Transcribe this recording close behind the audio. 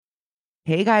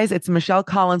Hey guys, it's Michelle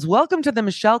Collins. Welcome to the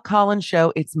Michelle Collins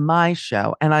Show. It's my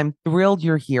show, and I'm thrilled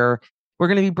you're here. We're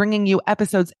going to be bringing you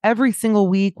episodes every single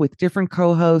week with different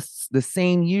co-hosts, the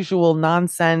same usual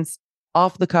nonsense,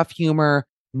 off-the-cuff humor,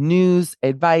 news,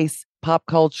 advice, pop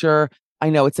culture. I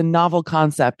know it's a novel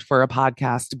concept for a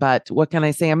podcast, but what can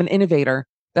I say? I'm an innovator.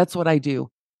 That's what I do.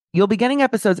 You'll be getting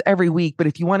episodes every week, but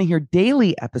if you want to hear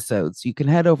daily episodes, you can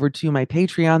head over to my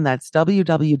Patreon. That's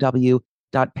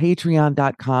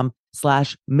www.patreon.com/Michcoll,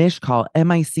 Michcoll.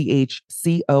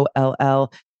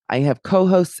 I have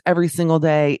co-hosts every single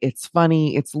day. It's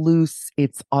funny, it's loose,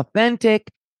 it's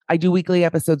authentic. I do weekly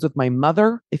episodes with my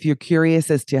mother. If you're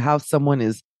curious as to how someone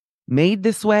is made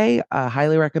this way, I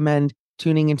highly recommend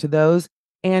tuning into those,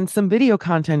 and some video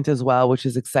content as well, which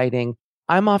is exciting.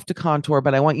 I'm off to Contour,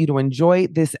 but I want you to enjoy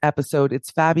this episode.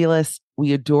 It's fabulous.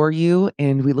 We adore you,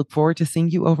 and we look forward to seeing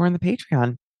you over on the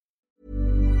Patreon.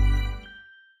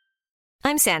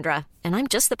 I'm Sandra, and I'm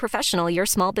just the professional your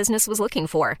small business was looking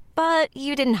for. But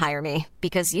you didn't hire me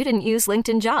because you didn't use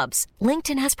LinkedIn Jobs.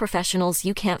 LinkedIn has professionals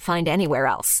you can't find anywhere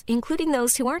else, including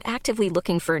those who aren't actively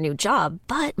looking for a new job,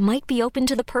 but might be open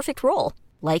to the perfect role,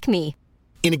 like me.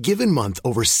 In a given month,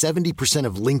 over 70%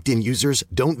 of LinkedIn users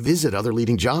don't visit other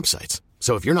leading job sites.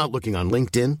 So if you're not looking on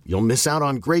LinkedIn, you'll miss out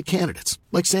on great candidates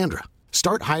like Sandra.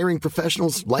 Start hiring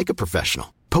professionals like a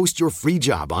professional. Post your free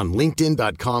job on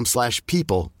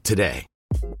linkedin.com/people today.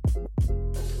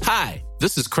 Hi,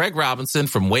 this is Craig Robinson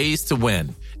from Ways to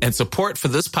Win, and support for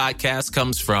this podcast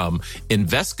comes from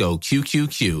Invesco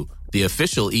QQQ, the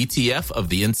official ETF of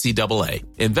the NCAA.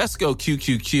 Invesco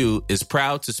QQQ is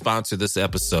proud to sponsor this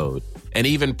episode, and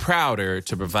even prouder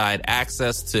to provide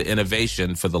access to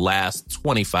innovation for the last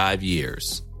 25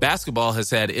 years. Basketball has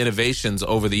had innovations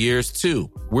over the years, too.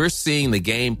 We're seeing the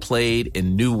game played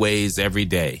in new ways every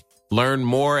day. Learn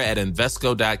more at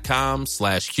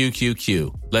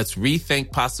Invesco.com/QQQ. Let's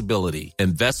rethink possibility.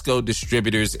 Invesco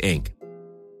Distributors, Inc.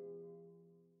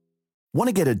 Want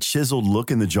to get a chiseled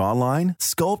look in the jawline?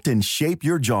 Sculpt and shape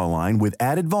your jawline with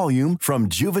added volume from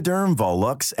Juvederm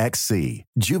Volux XC.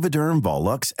 Juvederm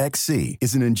Volux XC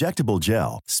is an injectable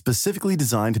gel specifically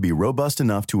designed to be robust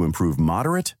enough to improve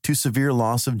moderate to severe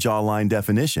loss of jawline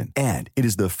definition. And it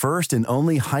is the first and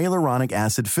only hyaluronic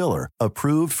acid filler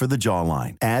approved for the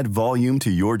jawline. Add volume to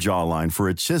your jawline for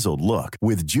a chiseled look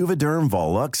with Juvederm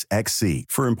Volux XC.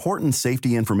 For important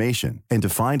safety information and to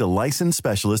find a licensed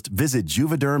specialist, visit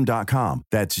Juvederm.com.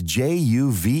 That's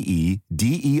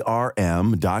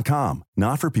Juvederm.com.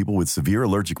 Not for people with severe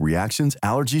allergic reactions,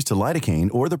 allergies to lidocaine,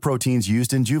 or the proteins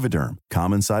used in Juvederm.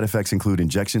 Common side effects include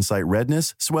injection site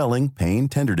redness, swelling, pain,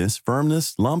 tenderness,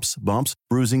 firmness, lumps, bumps,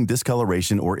 bruising,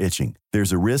 discoloration, or itching.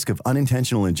 There's a risk of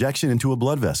unintentional injection into a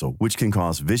blood vessel, which can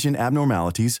cause vision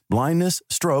abnormalities, blindness,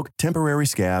 stroke, temporary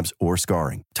scabs, or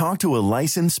scarring. Talk to a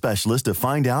licensed specialist to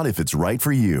find out if it's right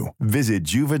for you. Visit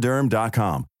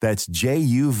Juvederm.com. That's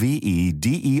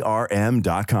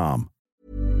Juvederm.com.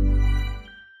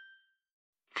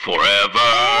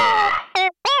 Forever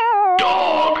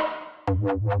Dog.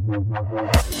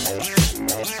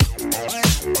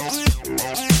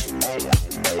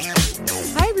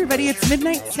 Hi, everybody. It's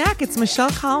Midnight Snack. It's Michelle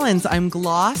Collins. I'm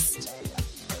glossed.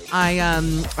 I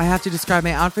have to describe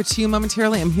my outfit to you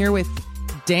momentarily. I'm here with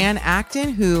Dan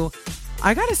Acton, who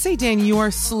I gotta say, Dan, you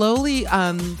are slowly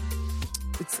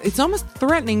it's almost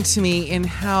threatening to me in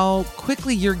how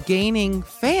quickly you're gaining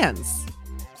fans.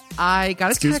 I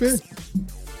got a text. I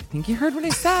think you heard what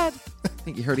I said. I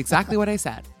think you heard exactly what I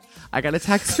said. I got a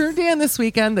text from Dan this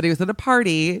weekend that he was at a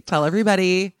party. Tell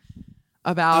everybody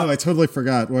about. Oh, I totally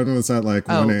forgot. When was that? Like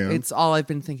 1 a.m. It's all I've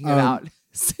been thinking about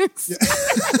since. Yeah.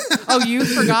 Oh, you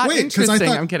forgot? Wait, interesting.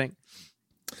 I'm kidding.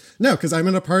 No, because I'm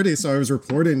in a party, so I was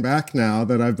reporting back now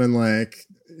that I've been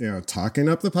talking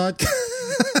up the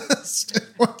podcast.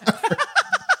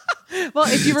 Well,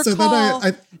 if you recall,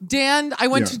 Dan, I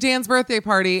went to Dan's birthday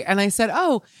party and I said,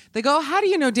 they go, how do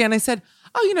you know Dan? I said,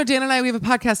 Dan and I, we have a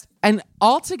podcast. And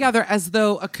all together, as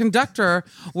though a conductor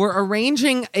were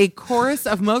arranging a chorus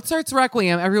of Mozart's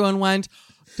Requiem, everyone went,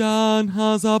 Dan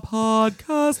has a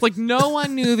podcast. Like, no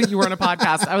one knew that you were on a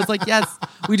podcast. I was like, yes,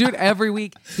 we do it every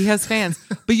week. He has fans.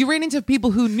 But you ran into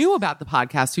people who knew about the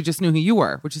podcast, who just knew who you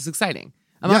were, which is exciting.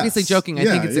 I'm obviously joking. I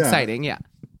think it's exciting. Yeah.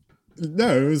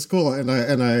 No, it was cool. And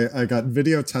I got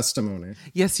video testimony.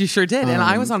 Yes, you sure did. And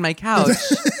I was on my couch.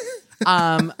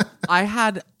 I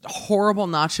had horrible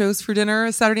nachos for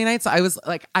dinner Saturday night. So I was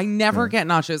like, I never get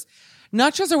nachos.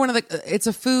 Nachos are one of the, it's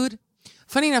a food.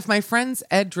 Funny enough, my friends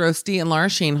Ed Drosty and Laura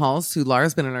Sheenholz, who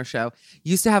Laura's been on our show,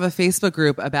 used to have a Facebook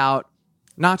group about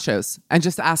nachos and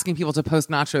just asking people to post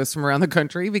nachos from around the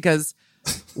country, because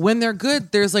when they're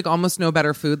good, there's like almost no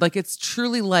better food. Like, it's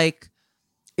truly like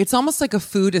It's almost like a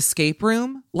food escape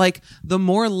room. Like the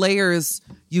more layers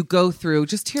you go through,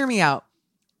 just hear me out.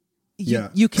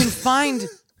 You can find,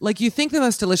 like, you think the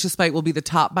most delicious bite will be the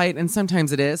top bite, and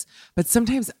sometimes it is, but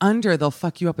sometimes under they'll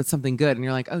fuck you up with something good, and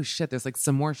you're like, oh shit, there's like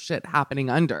some more shit happening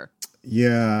under.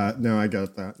 Yeah, no, I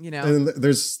get that. You know, and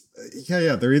there's,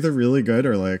 they're either really good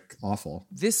or like awful.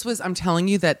 This was, I'm telling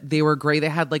you that they were great. They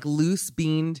had like loose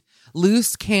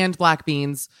canned black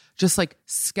beans, just like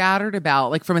scattered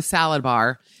about, like from a salad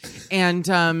bar. And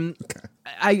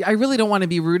I really don't want to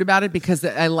be rude about it because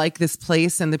I like this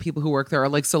place and the people who work there are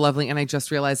like so lovely. And I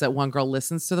just realized that one girl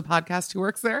listens to the podcast who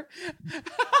works there.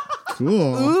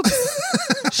 Cool. Oops.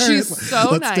 She's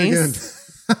so nice.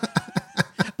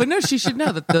 But no, she should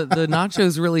know that the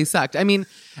nachos really sucked. I mean,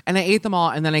 and I ate them all,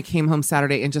 and then I came home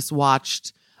Saturday and just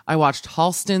watched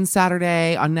Halston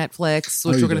Saturday on Netflix,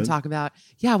 which we're going to talk about.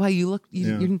 Yeah, wow, you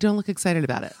don't look excited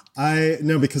about it.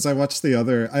 No, because I watched the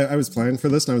other. I was planning for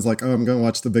this, and I was like, oh, I'm going to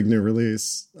watch the big new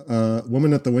release,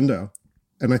 Woman at the Window,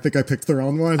 and I think I picked the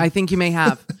wrong one. I think you may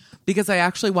have, because I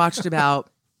actually watched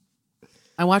about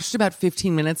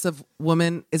 15 minutes of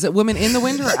Woman. Is it Woman in the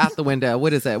Window or at the window?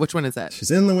 What is it? Which one is it? She's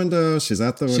in the window. She's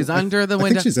at the window. She's under the window. I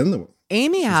think she's in the window.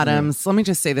 Amy Adams. Let me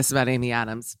just say this about Amy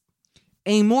Adams.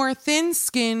 A more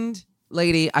thin-skinned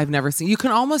lady I've never seen. You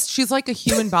can almost, she's like a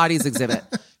human bodies exhibit.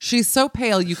 She's so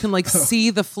pale, you can like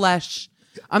see the flesh.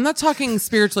 I'm not talking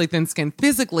spiritually thin-skinned,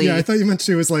 physically. Yeah, I thought you meant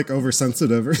she was like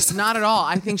oversensitive or something. Not at all.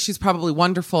 I think she's probably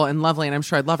wonderful and lovely, and I'm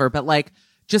sure I'd love her. But like,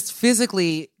 just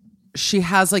physically, she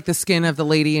has like the skin of the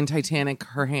lady in Titanic,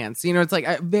 her hands. You know, it's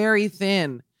like very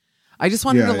thin. I just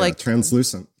want her to like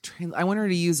translucent. I want her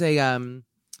to use a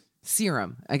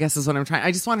serum, I guess is what I'm trying.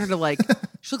 I just want her to like,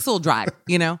 she looks a little dry,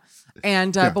 you know?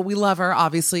 And, but we love her,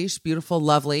 obviously. She's beautiful,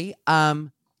 lovely.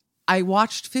 I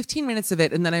watched 15 minutes of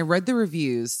it, and then I read the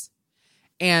reviews,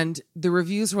 and the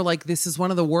reviews were like, this is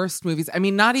one of the worst movies. I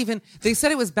mean, not even, they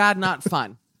said it was bad, not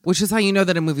fun, which is how you know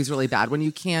that a movie's really bad, when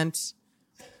you can't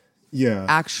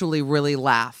actually really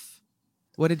laugh.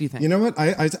 What did you think? You know what?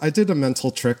 I did a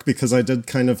mental trick because I did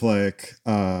kind of like,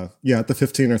 at the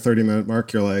 15 or 30 minute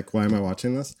mark, you're like, why am I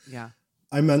watching this? Yeah.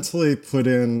 I mentally put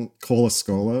in Cola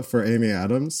Scola for Amy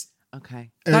Adams.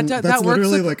 Okay. And that that's works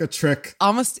literally with, like a trick.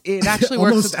 It actually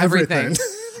works with everything.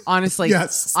 Honestly.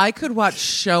 Yes. I could watch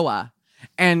Showa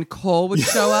and Cole would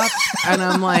show up and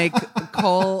I'm like,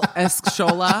 Cole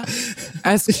Eskshola.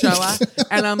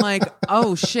 And I'm like,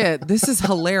 oh shit, this is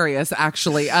hilarious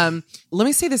actually. Let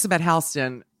me say this about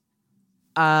Halston.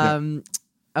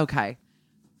 Okay.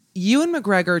 Ewan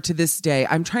McGregor, to this day,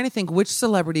 I'm trying to think which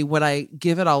celebrity would I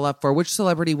give it all up for? Which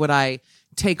celebrity would I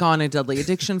take on a deadly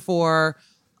addiction for?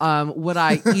 Would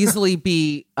I easily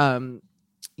be,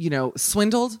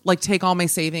 swindled? Like take all my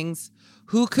savings?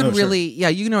 Who could really,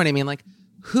 you know what I mean? Like,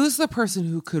 who's the person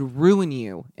who could ruin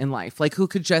you in life? Like, who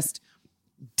could just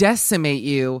decimate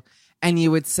you and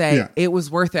you would say, it was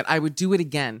worth it. I would do it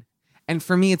again. And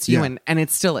for me, it's Ewan, and it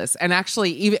still is. And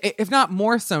actually, even if not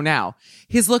more so now,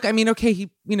 his look, I mean, okay,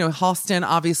 Halston,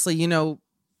 obviously, you know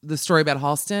the story about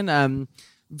Halston.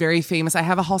 Very famous. I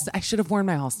have a Halston. I should have worn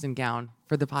my Halston gown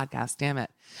for the podcast. Damn it.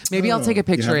 Maybe I'll take a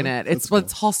picture in it. It's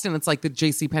Halston. It's like the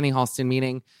JCPenney Halston,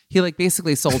 meaning he like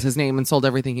basically sold his name and sold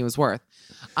everything he was worth.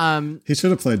 He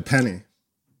should have played Penny.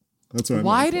 That's what.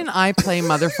 Why didn't I play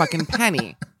motherfucking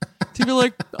Penny? To be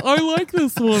like, I like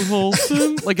this one,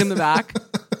 Halston. Like in the back.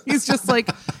 He's just like,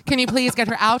 can you please get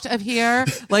her out of here?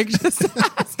 Like just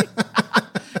asking.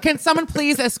 Can someone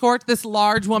please escort this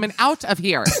large woman out of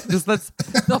here? Just that's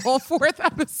the whole fourth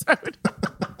episode.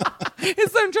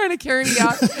 Is them trying to carry me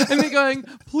out and me going,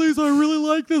 please, I really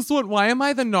like this one. Why am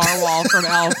I the narwhal from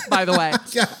Elf, by the way?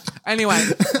 Yeah. Anyway,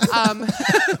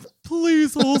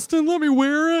 please, Halston, let me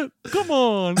wear it. Come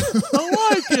on.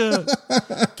 I like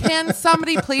it. Can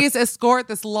somebody please escort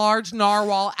this large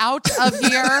narwhal out of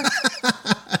here?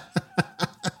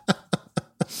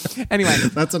 Anyway.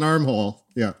 That's an armhole.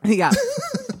 Yeah. Yeah.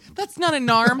 That's not an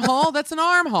armhole. That's an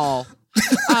armhole.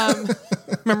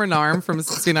 Remember Narm from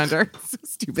 16 Under? So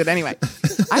stupid. Anyway,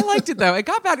 I liked it though. It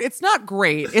got bad. It's not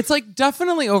great. It's like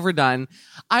definitely overdone.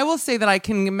 I will say that I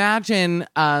can imagine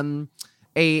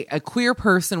a queer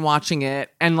person watching it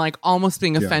and like almost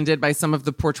being offended by some of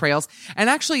the portrayals. And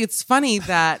actually, it's funny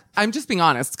that I'm just being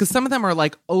honest because some of them are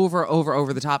like over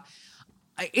the top.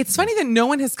 It's funny that no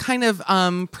one has kind of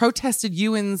protested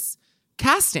Ewan's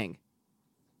casting.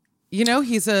 You know,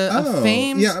 he's a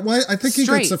famed well, I think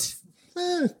straight. He gets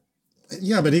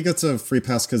but he gets a free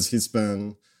pass because he's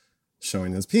been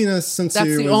showing his penis since That's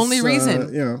he was... the only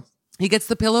reason. He gets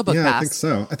the pillow book pass. I think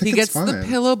so. I think he gets fine. the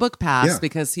pillow book pass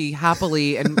because he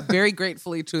happily and very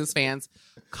gratefully to his fans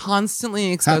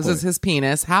constantly exposes his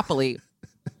penis happily.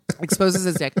 Exposes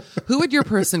his dick. Who would your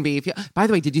person be? By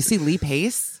the way, did you see Lee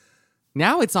Pace?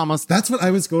 Now it's almost... That's what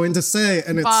I was going to say,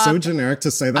 and it's so generic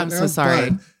to say that. I'm so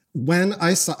sorry. But when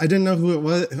I didn't know who it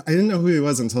was. I didn't know who he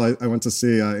was until I went to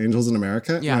see Angels in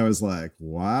America, and I was like,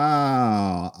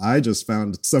 "Wow, I just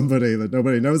found somebody that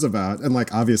nobody knows about." And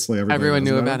like, obviously, everyone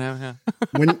knew about him.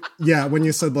 Yeah. when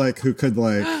you said like, who could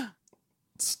like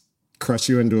crush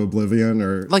you into oblivion,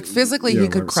 or like physically, he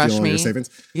could crush me.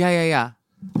 Yeah.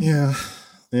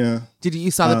 Did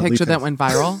you saw the picture that went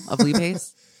viral of Lee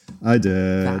Pace? I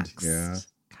did. Facts. Yeah.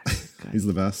 He's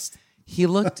the best.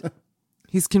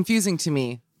 He's confusing to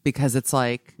me because it's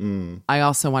like, I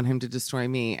also want him to destroy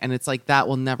me. And it's like, that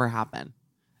will never happen.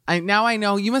 Now I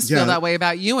know you must feel that way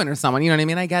about Ewan or someone. You know what I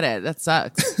mean? I get it. That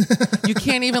sucks. You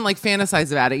can't even like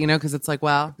fantasize about it, you know, because it's like,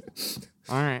 well,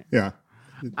 all right. Yeah.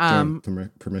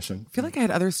 Permission. I feel like I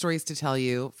had other stories to tell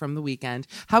you from the weekend.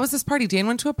 How was this party? Dan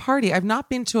went to a party. I've not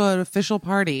been to an official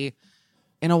party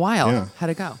in a while. Yeah.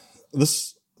 How'd it go?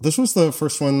 This was the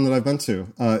first one that I've been to.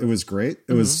 It was great.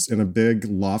 It was in a big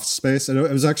loft space. And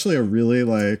it was actually a really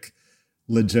like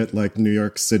legit like New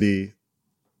York City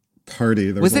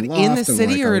party. Was it in the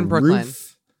city or in Brooklyn?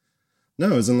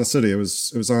 No, it was in the city.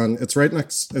 It's right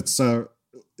next. It's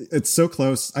so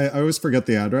close. I always forget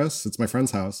the address. It's my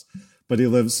friend's house, but he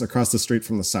lives across the street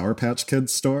from the Sour Patch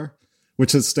Kids store,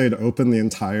 which has stayed open the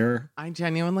entire I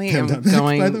genuinely pandemic, am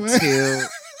going to...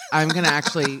 I'm going to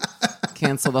actually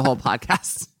cancel the whole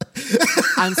podcast.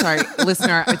 I'm sorry,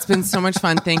 listener. It's been so much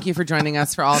fun. Thank you for joining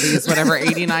us for all these,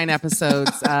 89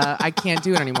 episodes. I can't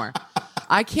do it anymore.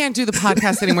 I can't do the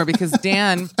podcast anymore because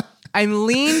Dan, I'm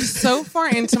leaned so far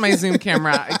into my Zoom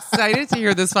camera, excited to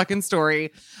hear this fucking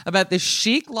story about this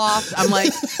chic loft. I'm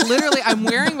like, literally, I'm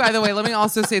wearing, by the way, let me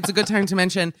also say it's a good time to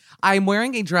mention, I'm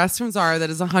wearing a dress from Zara that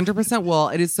is 100% wool.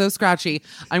 It is so scratchy.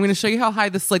 I'm going to show you how high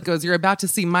the slit goes. You're about to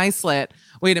see my slit.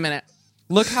 Wait a minute.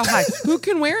 Look how high. Who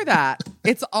can wear that?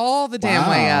 It's all the damn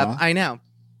way up. I know.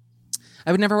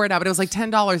 I would never wear it out, but it was like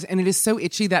 $10. And it is so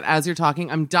itchy that as you're talking,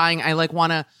 I'm dying. I like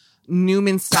want to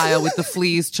Newman style with the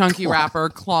fleece, chunky wrapper,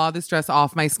 claw this dress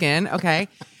off my skin. Okay.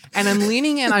 And I'm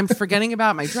leaning in. I'm forgetting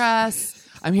about my dress.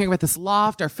 I'm hearing about this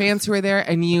loft, our fans who are there.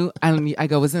 And I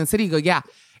go, was in the city? You go, yeah.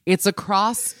 It's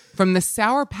across from the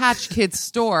Sour Patch Kids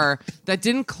store that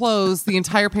didn't close the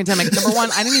entire pandemic. Number one,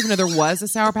 I didn't even know there was a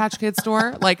Sour Patch Kids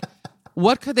store. Like,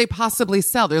 what could they possibly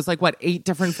sell? There's like, 8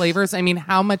 different flavors? I mean,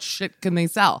 how much shit can they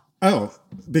sell? Oh,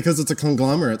 because it's a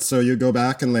conglomerate. So you go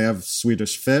back and they have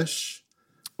Swedish Fish.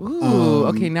 Ooh,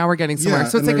 okay, now we're getting somewhere.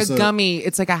 So it's like a gummy.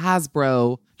 It's like a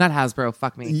Hasbro. Not Hasbro,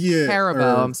 fuck me. Yeah.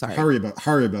 Haribo, I'm sorry.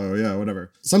 Haribo, yeah,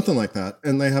 whatever. Something like that.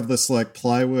 And they have this like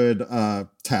plywood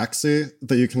taxi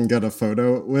that you can get a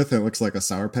photo with. It looks like a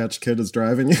Sour Patch Kid is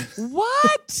driving you.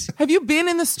 What? Have you been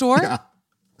in the store?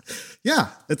 Yeah,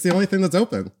 it's the only thing that's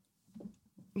open.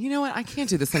 You know what? I can't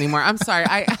do this anymore. I'm sorry.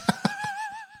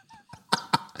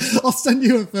 I'll send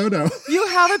you a photo. You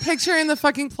have a picture in the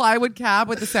fucking plywood cab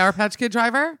with the Sour Patch Kid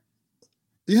driver?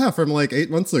 Yeah, from like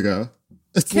 8 months ago.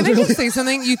 Can I just say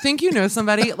something? You think you know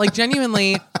somebody? Like,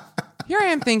 genuinely, here I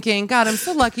am thinking, God, I'm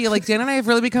so lucky. Like, Dan and I have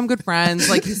really become good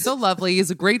friends. Like, he's so lovely. He's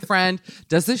a great friend.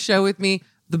 Does this show with me.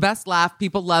 The best laugh.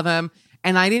 People love him.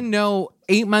 And I didn't know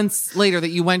 8 months later that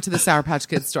you went to the Sour Patch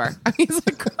Kids store. I mean, he's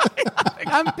like,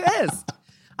 I'm pissed.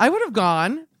 I would have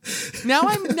gone. Now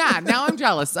I'm not. Now I'm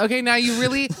jealous. Okay, now you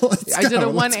really... I did a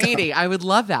 180. I would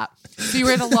love that. So you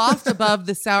were in a loft above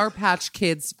the Sour Patch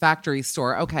Kids factory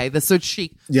store. Okay, that's so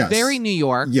chic. Yes. Very New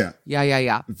York. Yeah.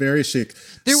 Very chic.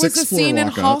 There was a scene in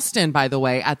Halston, by the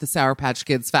way, at the Sour Patch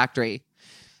Kids factory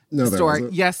store.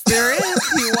 Yes, there is.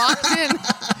 He walked in.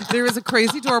 There was a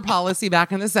crazy door policy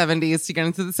back in the 70s to get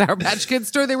into the Sour Patch Kids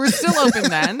store. They were still open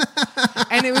then.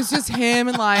 And it was just him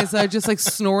and Liza just like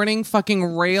snorting fucking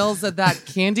rails of that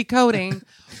candy coating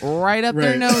right up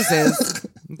their noses.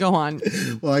 Go on.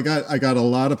 Well, I got a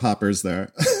lot of poppers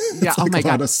there. Yeah. Oh my God.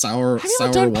 A lot of sour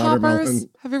watermelon. poppers?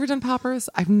 Have you ever done poppers?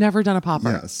 I've never done a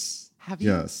popper. Yes. Have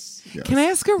you? Yes. Can I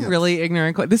ask a really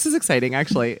ignorant question? This is exciting,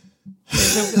 actually.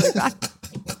 Don't feel like that.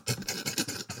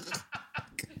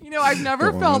 You know, I've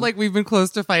never felt like we've been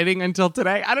close to fighting until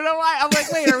today. I don't know why. I'm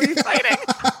like, wait, are we fighting?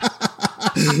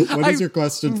 What is your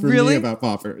question for me about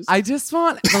poppers? I just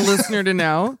want the listener to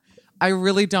know I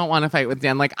really don't want to fight with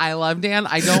Dan. Like, I love Dan.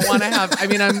 I don't want to have... I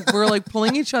mean, we're like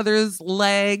pulling each other's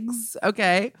legs.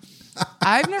 Okay.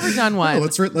 I've never done one. No,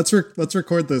 let's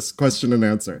record this question and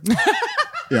answer.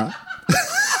 Yeah.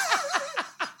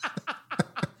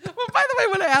 Well, by the way,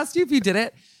 when I asked you if you did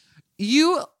it,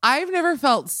 I've never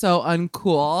felt so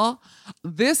uncool.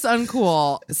 This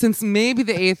uncool since maybe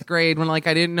the 8th grade when like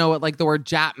I didn't know what like the word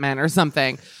Jap meant or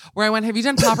something. Where I went, have you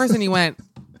done poppers? And you went,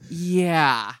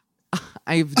 yeah.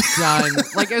 I've done.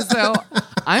 Like, as though,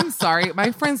 I'm sorry,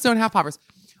 my friends don't have poppers.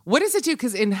 What does it do?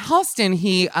 Because in Halston,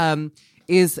 he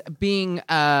is being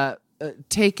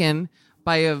taken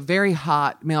by a very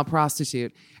hot male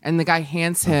prostitute, and the guy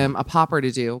hands him a popper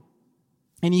to do.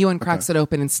 And Ewan cracks it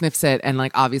open and sniffs it, and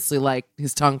like obviously like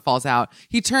his tongue falls out.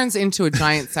 He turns into a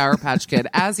giant Sour Patch Kid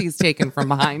as he's taken from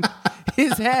behind.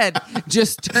 His head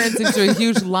just turns into a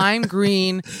huge lime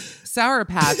green Sour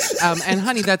Patch. And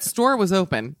honey, that store was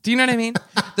open. Do you know what I mean?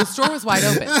 The store was wide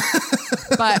open.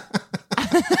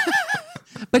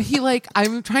 But he like,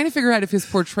 I'm trying to figure out if his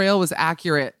portrayal was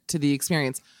accurate to the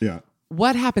experience. Yeah.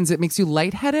 What happens? It makes you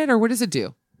lightheaded, or what does it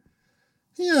do?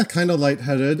 Yeah, kind of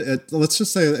lightheaded. Let's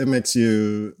just say it makes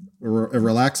you, it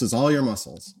relaxes all your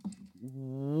muscles.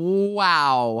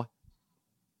 Wow.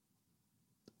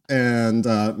 And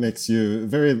makes you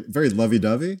very, very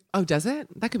lovey-dovey. Oh, does it?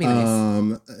 That could be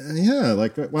nice. Yeah,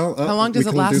 like, well, how long does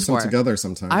it last do some for? Together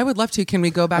sometime. I would love to. Can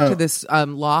we go back to this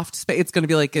loft space? It's going to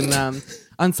be like in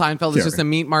on Seinfeld. It's just a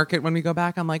meat market when we go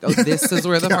back. I'm like, oh, this is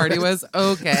where the party was.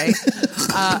 Okay.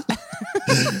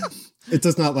 It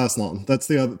does not last long. That's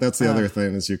the other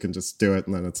thing is you can just do it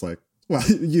and then it's like, well,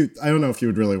 I don't know if you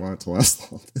would really want it to last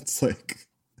long. It's like.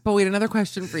 But wait, another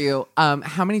question for you.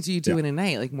 How many do you do in a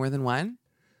night? Like more than one?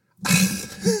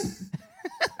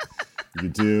 You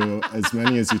do as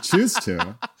many as you choose to.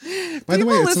 By the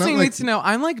way, people it's listening not like, need to know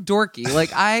I'm like dorky.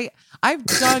 Like I've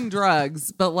done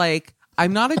drugs, but like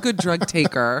I'm not a good drug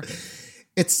taker.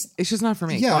 It's just not for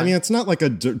me. Yeah, I mean, it's not like a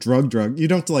drug. You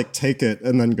don't have to like take it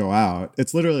and then go out.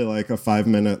 It's literally like a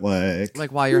 5-minute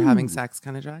like while you're having sex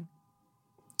kind of drug.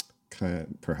 Kind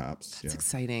of, perhaps. That's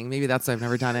exciting. Maybe that's why I've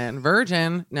never done it.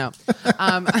 Virgin, no. Go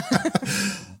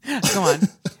on.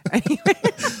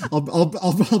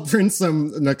 I'll bring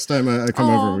some next time I come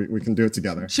over. We can do it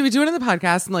together. Should we do it in the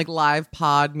podcast and like live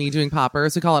pod me doing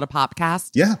poppers? We call it a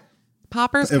popcast. Yeah.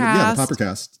 Poppers cast. Yeah, the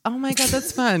Poppercast. Oh my God,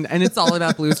 that's fun. And it's all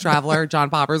about Blues Traveler. John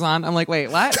Popper's on. I'm like, wait,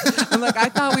 what? I'm like, I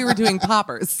thought we were doing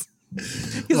poppers.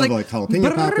 He's like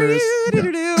jalapeno poppers.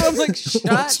 Yeah. I'm like,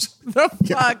 shut the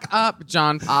fuck up,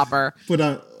 John Popper. Put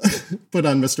on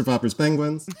Mr. Popper's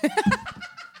Penguins. I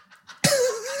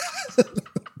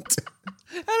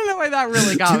don't know why that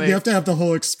really got me. You have to have the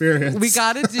whole experience. We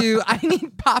got to do, I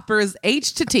need Poppers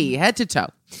H to T, head to toe.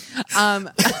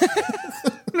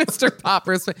 Mr.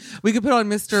 Popper's. We could put on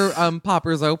Mr.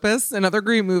 Popper's Opus, another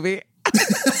great movie.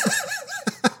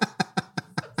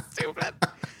 Stupid.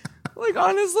 Like,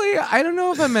 honestly, I don't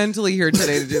know if I'm mentally here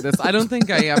today to do this. I don't think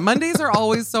I am. Mondays are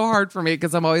always so hard for me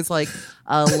because I'm always like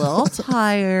a little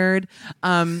tired.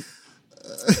 I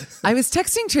was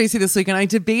texting Tracy this week and I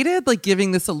debated like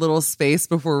giving this a little space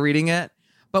before reading it.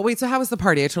 But wait, so how was the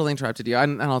party? I totally interrupted you.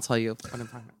 And I'll tell you what I'm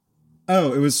talking about.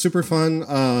 Oh, it was super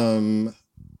fun.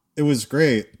 It was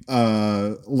great.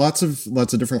 Lots of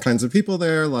different kinds of people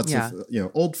there. Lots of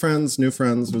old friends, new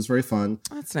friends. It was very fun.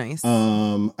 That's nice.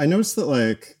 I noticed that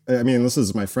like, I mean, this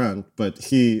is my friend, but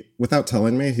he, without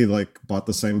telling me, he like bought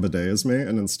the same bidet as me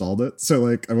and installed it. So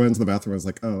like, I went into the bathroom. I was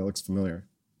like, oh, it looks familiar.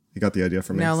 He got the idea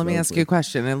from me. Now let me ask you a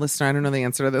question. And listener, I don't know the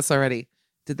answer to this already.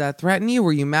 Did that threaten you?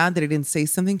 Were you mad that I didn't say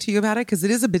something to you about it? Because it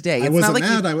is a bidet. It's I wasn't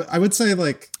not like mad. I would say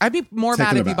like... I'd be more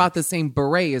mad if you bought the same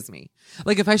beret as me.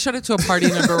 Like if I showed it to a party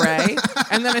in a beret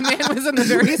and then a man was in the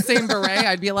very same beret,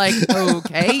 I'd be like,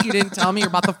 okay, you didn't tell me you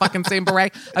bought the fucking same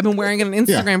beret. I've been wearing it on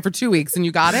Instagram for 2 weeks and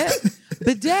you got it?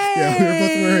 Bidet!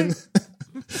 Yeah,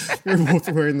 we were both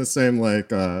wearing the same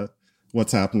like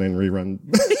What's Happening rerun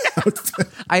outfit.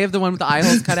 I have the one with the eye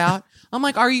holes cut out. I'm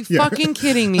like, are you fucking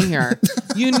kidding me here?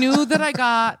 You knew that I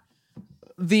got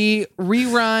the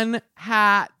rerun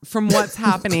hat from What's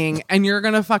Happening and you're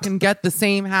going to fucking get the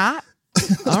same hat?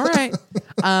 All right.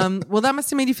 Well, that must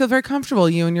have made you feel very comfortable,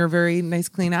 you and your very nice,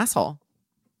 clean asshole.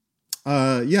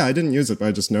 Yeah, I didn't use it, but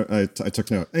I just I took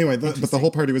note. Anyway, but the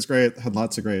whole party was great. Had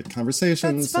lots of great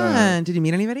conversations. That's fun. Did you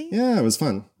meet anybody? Yeah, it was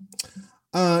fun.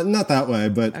 Not that way,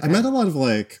 but okay. I met a lot of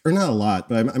like, or not a lot,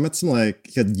 but I met some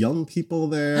like, you had young people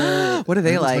there. What are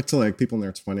they like? To like people in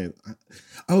their 20s.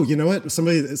 Oh, you know what?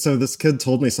 So this kid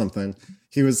told me something.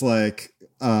 He was like,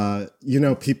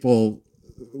 people,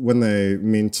 when they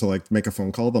mean to like make a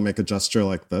phone call, they'll make a gesture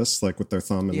like this, like with their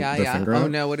thumb and their finger out. Oh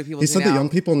no, what do people He do said now? that young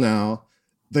people now,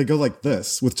 they go like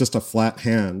this with just a flat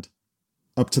hand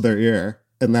up to their ear.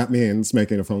 And that means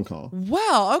making a phone call.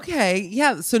 Well, okay.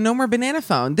 Yeah. So no more banana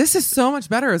phone. This is so much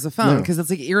better as a phone because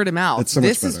it's like ear to mouth. So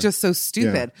this is just so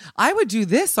stupid. Yeah. I would do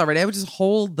this already. I would just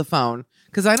hold the phone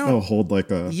because I don't. Oh, hold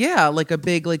like a. Yeah, like a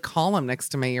big like column next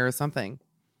to my ear or something.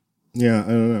 Yeah, I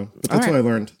don't know. But that's what I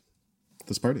learned at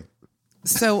this party.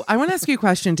 So I want to ask you a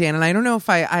question, Dan, and I don't know if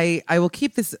I will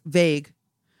keep this vague.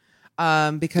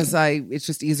 because it's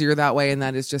just easier that way, and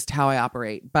that is just how I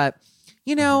operate. But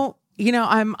you know,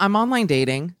 I'm online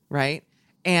dating, right?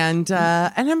 And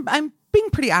I'm being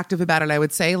pretty active about it. I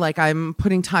would say, like, I'm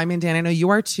putting time in. Dan, I know you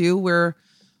are too.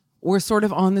 We're sort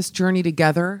of on this journey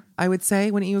together, I would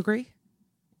say. Wouldn't you agree?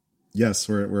 Yes,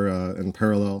 we're in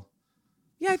parallel.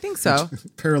 Yeah, I think so.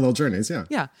 Parallel journeys, yeah.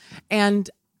 Yeah. And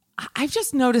I've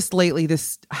just noticed lately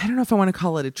this, I don't know if I want to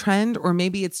call it a trend, or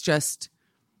maybe it's just,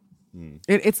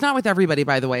 it's not with everybody,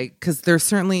 by the way, because there's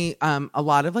certainly a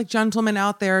lot of like gentlemen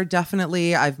out there.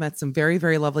 Definitely. I've met some very,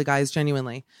 very lovely guys,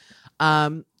 genuinely.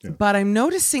 But I'm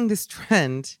noticing this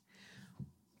trend.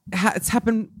 It's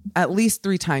happened at least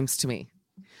 3 times to me,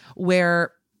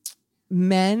 where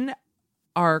men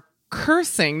are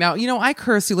cursing. Now, I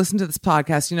curse. You listen to this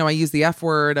podcast, I use the F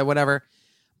word or whatever,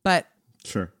 but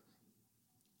sure.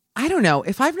 I don't know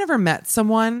if I've never met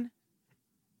someone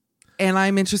and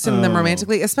I'm interested in them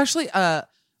romantically, especially a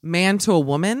man to a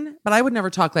woman, but I would never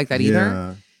talk like that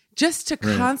either. Just to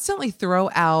constantly throw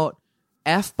out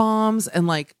F-bombs and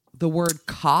like the word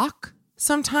cock.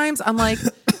 Sometimes I'm like,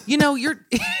 you're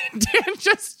Dan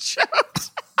just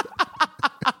choked.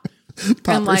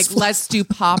 And like, let's do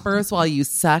poppers while you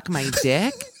suck my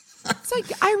dick. It's like,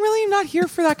 I really am not here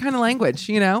for that kind of language,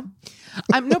 No,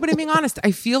 but I'm being honest.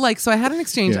 I feel like, so I had an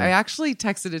exchange. I actually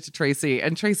texted it to Tracy.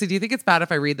 And Tracy, do you think it's bad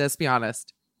if I read this? Be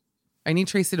honest. I need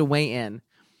Tracy to weigh in.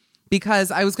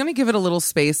 Because I was going to give it a little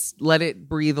space, let it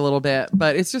breathe a little bit.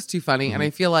 But it's just too funny. And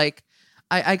I feel like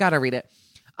I got to read it.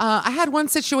 I had one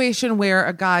situation where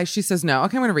a guy, she says no.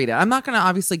 Okay, I'm going to read it. I'm not going to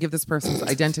obviously give this person's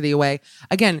identity away.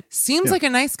 Again, seems like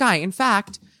a nice guy. In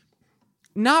fact,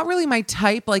 not really my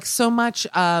type. Like so much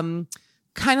kind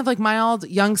of like mild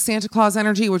young Santa Claus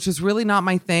energy, which is really not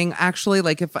my thing. Actually,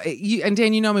 like if you, and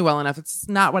Dan, you know me well enough. It's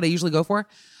not what I usually go for.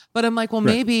 But I'm like, well,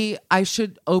 maybe I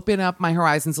should open up my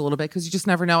horizons a little bit because you just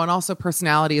never know. And also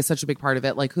personality is such a big part of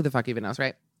it. Like who the fuck even knows,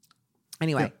 right?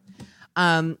 Anyway.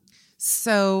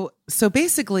 So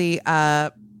basically,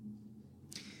 the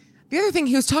other thing,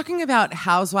 he was talking about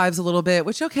housewives a little bit,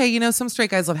 which, okay, some straight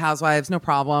guys love housewives, no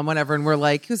problem, whatever. And we're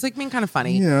like, he was like being kind of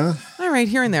funny. Yeah. All right,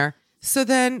 here and there. So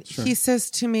then he says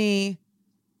to me,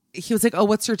 he was like, oh,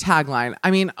 what's your tagline?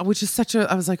 I mean, which is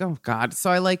I was like, oh God.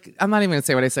 So I'm not even gonna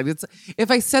say what I said.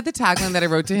 If I said the tagline that I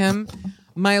wrote to him,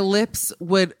 my lips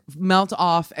would melt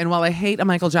off. And while I hate a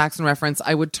Michael Jackson reference,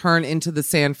 I would turn into the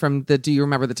sand from the Do You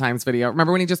Remember the Times video.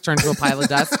 Remember when he just turned to a pile of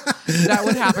dust? That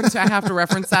would happen I have to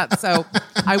reference that. So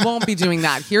I won't be doing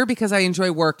that here because I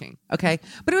enjoy working. Okay.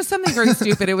 But it was something very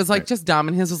stupid. It was like just dumb.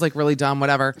 And his was like really dumb,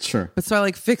 whatever. Sure. But so I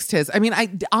like fixed his. I mean,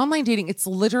 online dating, it's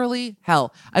literally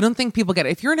hell. I don't think people get it.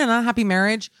 If you're in an unhappy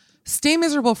marriage, stay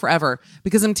miserable forever,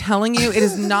 because I'm telling you, it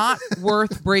is not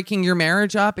worth breaking your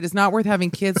marriage up. It is not worth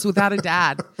having kids without a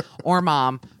dad or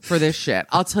mom for this shit.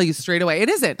 I'll tell you straight away. It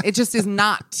isn't. It just is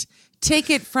not.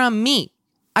 Take it from me.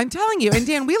 I'm telling you. And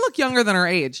Dan, we look younger than our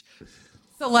age.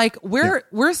 So like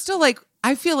we're still like,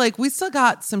 I feel like we still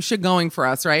got some shit going for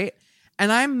us, right?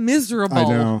 And I'm miserable. I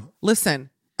know. Listen.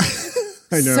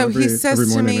 I know. So he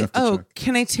says to me,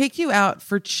 can I take you out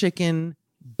for chicken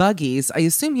buggies? I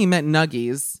assume he meant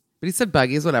nuggies. But he said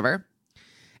buggies, whatever.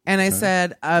 And I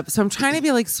said, so I'm trying to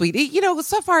be like sweet.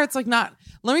 So far it's like not,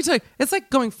 let me tell you, it's like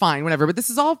going fine, whatever. But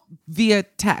this is all via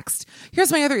text.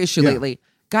 Here's my other issue lately.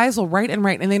 Guys will write and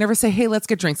they never say, hey, let's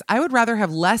get drinks. I would rather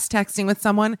have less texting with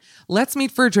someone. Let's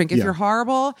meet for a drink. If you're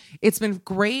horrible, it's been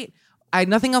great. I had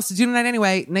nothing else to do tonight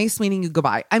anyway. Nice meeting you.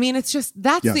 Goodbye. I mean, it's just,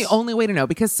 that's the only way to know,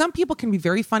 because some people can be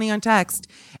very funny on text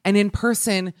and in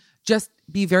person just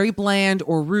be very bland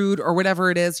or rude or whatever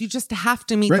it is. You just have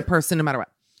to meet the person no matter what.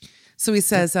 So he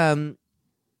says,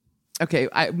 okay.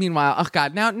 Meanwhile, oh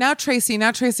God, now Tracy,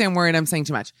 I'm worried I'm saying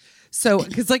too much. So,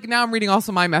 cause like now I'm reading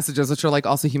also my messages, which are like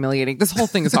also humiliating. This whole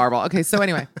thing is horrible. Okay. So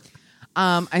anyway,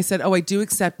 I said, I do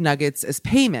accept nuggets as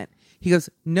payment. He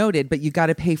goes, noted, but you got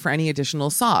to pay for any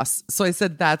additional sauce. So I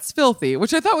said, that's filthy,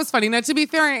 which I thought was funny. Now, to be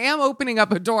fair, I am opening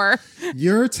up a door.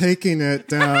 You're taking it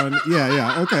down.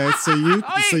 Yeah. Okay. So you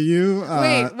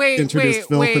introduced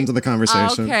filth into the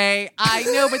conversation. Okay. I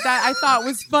know, but that I thought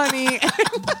was funny.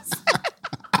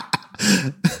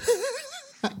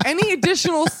 Any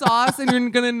additional sauce and you're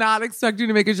going to not expect you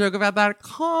to make a joke about that?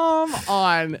 Come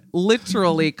on.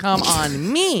 Literally, come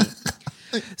on me.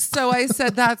 So I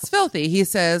said, that's filthy. He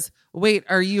says, wait,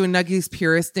 are you a Nuggies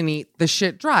purist and eat the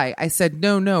shit dry? I said,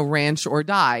 no, ranch or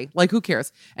die. Like, who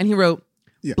cares? And he wrote,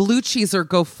 blue cheese or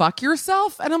go fuck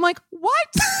yourself. And I'm like, what?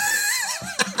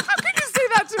 How can you say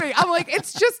that to me? I'm like,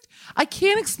 it's just, I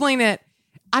can't explain it.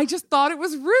 I just thought it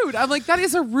was rude. I'm like, that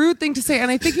is a rude thing to say.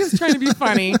 And I think he was trying to be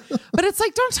funny. But it's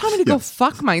like, don't tell me to go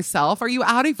fuck myself. Are you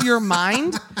out of your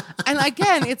mind? And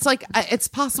again, it's like, it's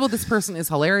possible this person is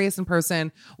hilarious in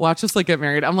person. Watch us like get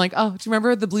married. I'm like, oh, do you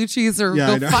remember the blue cheese or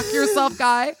go fuck yourself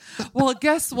guy? Well,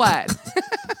 guess what?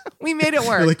 We made it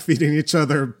work. We're like feeding each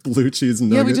other blue cheese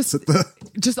nuggets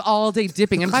just all day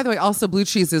dipping. And by the way, also blue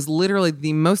cheese is literally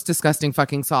the most disgusting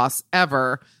fucking sauce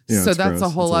ever. Yeah, so that's gross. a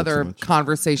whole other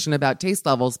conversation about taste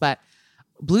levels. But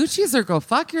blue cheese or go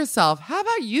fuck yourself. How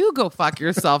about you go fuck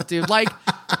yourself, dude? Like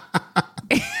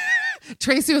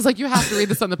Tracy was like, you have to read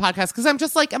this on the podcast because I'm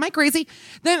just like, am I crazy?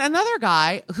 Then another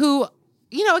guy who,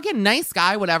 you know, again, nice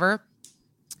guy, whatever.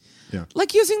 Yeah.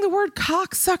 Like using the word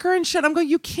cocksucker and shit. I'm going,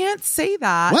 you can't say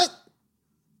that. What?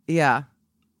 Yeah.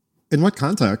 In what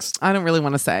context? I don't really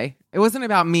want to say. It wasn't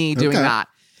about me doing that.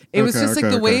 It was just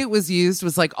like the way it was used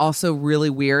was like also really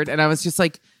weird. And I was just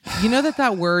like, you know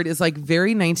that word is like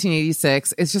very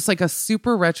 1986. It's just like a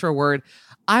super retro word.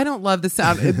 I don't love the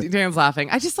sound. Dan's laughing.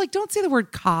 I just like, don't say the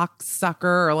word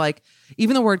cocksucker or like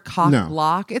even the word cock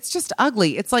block. It's just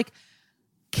ugly. It's like,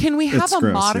 can we have a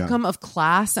modicum of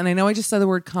class? And I know I just said the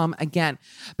word cum again,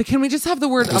 but can we just have the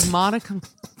word of modicum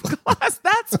of class?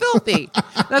 That's filthy.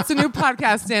 That's a new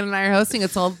podcast Dan and I are hosting.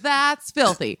 It's all That's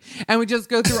Filthy. And we just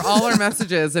go through all our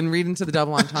messages and read into the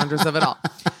double entendres of it all.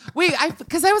 Wait,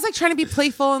 because I was like trying to be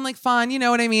playful and like fun. You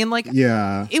know what I mean? Like,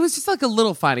 yeah, it was just like a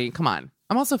little funny. Come on.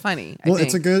 I'm also funny. Well,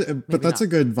 it's a good, but that's a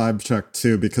good vibe check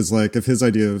too, because like if his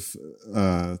idea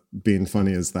of being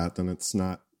funny is that, then it's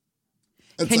not.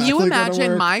 Can you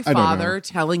imagine my father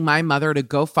telling my mother to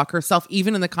go fuck herself,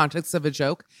 even in the context of a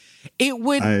joke? It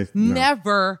would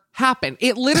never happen.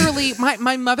 It literally,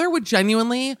 my mother would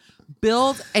genuinely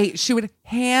she would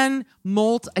hand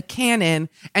molt a cannon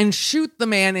and shoot the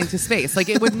man into space. Like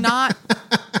it would not,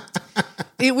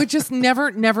 it would just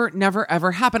never,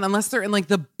 ever happen unless they're in like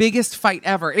the biggest fight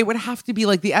ever. It would have to be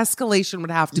like the escalation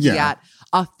would have to be at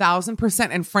 1,000%.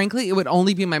 And frankly, it would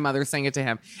only be my mother saying it to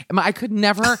him. I could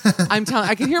never,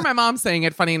 I could hear my mom saying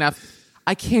it, funny enough.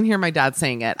 I can't hear my dad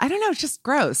saying it. I don't know. It's just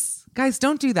gross. Guys,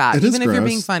 don't do that. Even if you're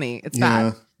being funny, it's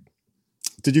bad.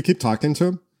 Did you keep talking to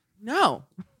him? No.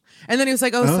 And then he was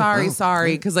like,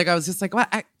 sorry. Because like I was just like,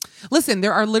 what? Listen,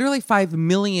 there are literally 5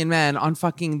 million men on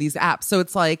fucking these apps. So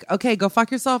it's like, okay, go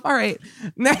fuck yourself. All right.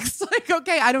 Next, like,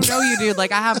 okay, I don't know you, dude.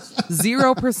 Like I have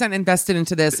 0% invested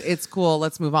into this. It's cool.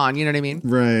 Let's move on. You know what I mean?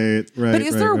 Right. But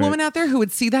is there a woman out there who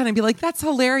would see that and be like, that's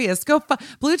hilarious. Go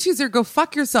blue cheeser, go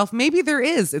fuck yourself. Maybe there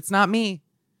is. It's not me.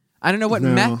 I don't know what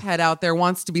meth head out there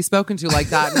wants to be spoken to like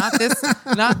that.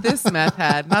 Not this meth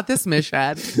head, not this mish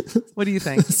head. What do you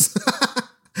think?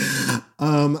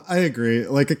 I agree.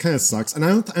 Like it kind of sucks. And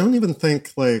I don't even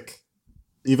think like,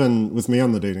 even with me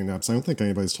on the dating apps, I don't think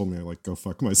anybody's told me to like go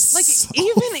fuck myself. Like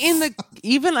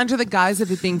even under the guise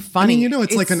of it being funny. I mean, you know,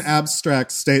 it's like an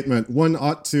abstract statement. One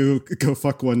ought to go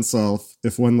fuck oneself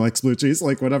if one likes blue cheese,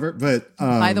 like whatever. But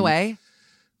by the way,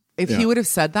 if he would have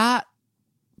said that,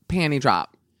 panty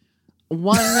drop.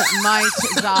 One might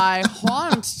die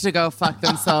want to go fuck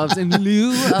themselves in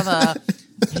lieu of a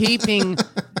heaping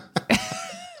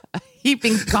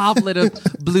goblet of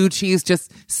blue cheese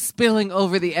just spilling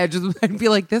over the edges. I'd be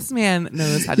like, this man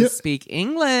knows how to speak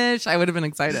English. I would have been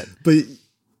excited. But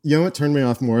you know what turned me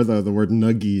off more, though? The word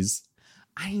nuggies.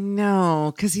 I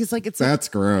know. Because he's like, that's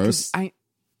gross.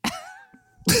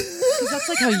 That's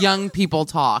like how young people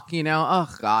talk, you know?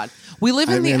 Oh, God. We live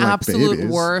in the absolute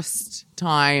worst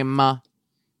time.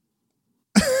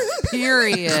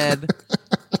 Period.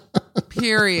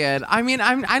 I mean,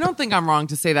 I don't think I'm wrong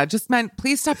to say that. Just meant,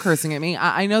 please stop cursing at me.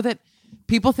 I know that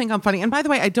people think I'm funny. And by the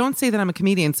way, I don't say that I'm a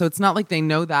comedian, so it's not like they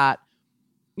know that.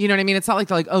 You know what I mean? It's not like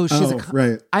they're like, oh, she's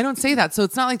right. I don't say that. So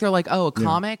it's not like they're like, oh, a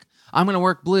comic? I'm going to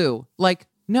work blue. Like,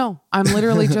 no, I'm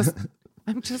literally just...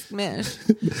 I'm just Mish.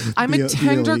 I'm a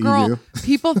tender girl.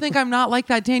 People think I'm not like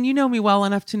that. Dan, you know me well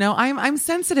enough to know I'm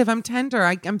sensitive. I'm tender.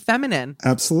 I'm feminine.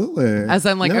 Absolutely. As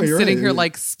I'm like, I'm sitting here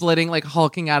like splitting, like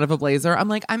hulking out of a blazer. I'm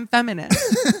like, I'm feminine.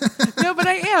 No, but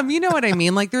I am. You know what I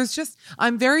mean? Like there's just,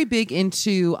 I'm very big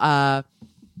into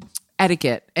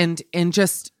etiquette and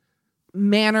just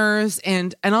manners.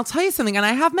 And I'll tell you something. And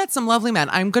I have met some lovely men.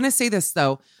 I'm going to say this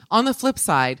though. On the flip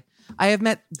side, I have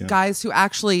met guys who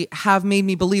actually have made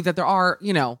me believe that there are,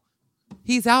 you know,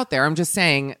 he's out there. I'm just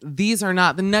saying these are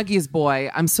not the Nuggies boy.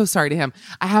 I'm so sorry to him.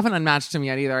 I haven't unmatched him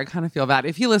yet either. I kind of feel bad.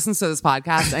 If he listens to this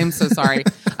podcast, I'm so sorry.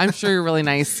 I'm sure you're really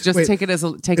nice. Just take it as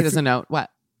a note. What?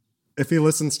 If he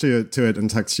listens to it and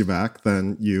texts you back,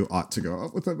 then you ought to go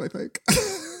out with him, I think.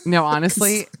 No,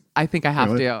 honestly, I think I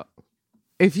have to.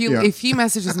 If he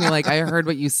messages me like, I heard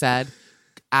what you said,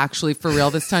 actually, for real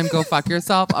this time, go fuck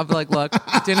yourself. I'll be like, look,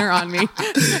 dinner on me.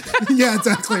 Yeah,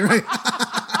 exactly. Right.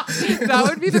 That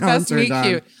would be the best meet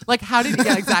cute. Like, how did,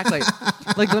 yeah, exactly.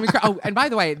 Like, let me cry. Oh, and by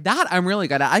the way, that I'm really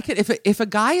good at. I could, if a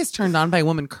guy is turned on by a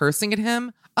woman cursing at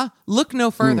him, look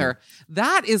no further.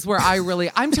 That is where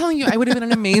I'm telling you, I would have been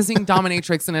an amazing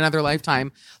dominatrix in another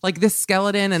lifetime. Like this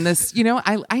skeleton and this,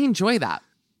 I enjoy that.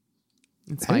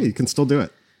 It's fine. You can still do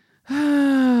it.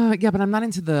 Yeah, but I'm not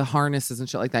into the harnesses and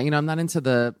shit like that. I'm not into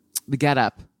the get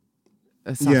up.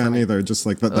 Yeah, neither. Just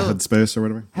like the headspace or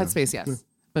whatever. Headspace, yes. Yeah.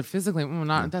 But physically,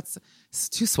 it's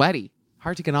too sweaty.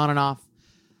 Hard to get on and off.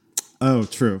 Oh,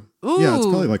 true. Ooh. Yeah, it's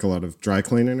probably like a lot of dry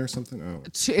cleaning or something. Oh.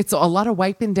 It's a lot of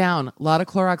wiping down, a lot of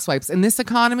Clorox wipes. In this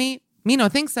economy, me no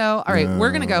think so. All right,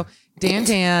 we're going to go.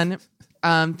 Dan,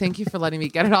 thank you for letting me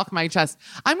get it off my chest.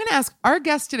 I'm going to ask our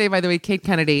guest today, by the way, Kate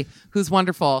Kennedy, who's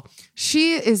wonderful.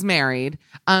 She is married,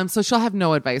 so she'll have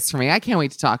no advice for me. I can't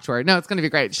wait to talk to her. No, it's going to be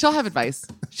great. She'll have advice.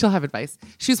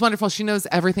 She's wonderful. She knows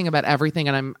everything about everything,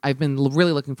 and I've been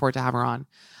really looking forward to have her on.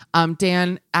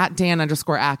 Dan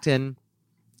 @Dan_Acton.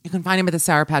 You can find him at the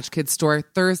Sour Patch Kids store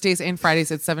Thursdays and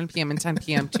Fridays at 7 p.m. and 10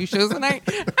 p.m. 2 shows a night.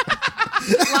 Live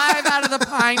out of the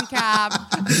Pine Cab.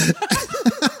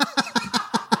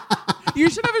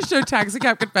 You should have a show, Taxi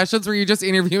Cab Confessions, where you're just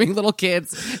interviewing little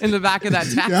kids in the back of that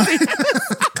taxi.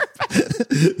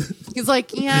 He's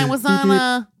like, yeah, I was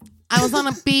on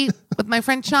a beat with my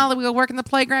friend Charlie. We were working the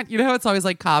playground. You know how it's always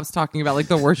like cops talking about like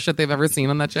the worst shit they've ever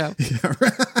seen on that show? Yeah,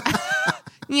 right.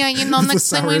 Yeah, next thing we know, the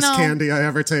sourest candy I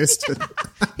ever tasted.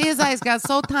 His eyes got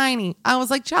so tiny. I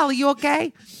was like, Charlie, you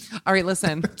okay? All right,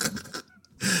 listen.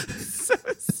 So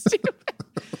stupid.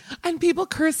 And people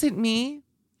curse at me.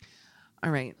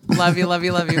 All right. Love you.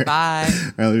 Bye.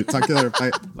 All right, talk to you later.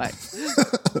 Bye.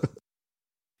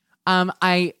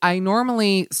 Bye. I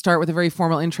normally start with a very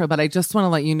formal intro, but I just want to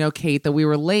let you know, Kate, that we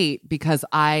were late because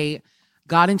I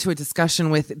got into a discussion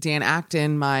with Dan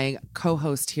Acton, my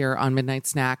co-host here on Midnight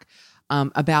Snack,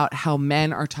 about how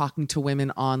men are talking to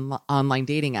women on online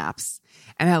dating apps,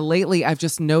 and how lately I've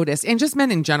just noticed, and just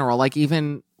men in general, like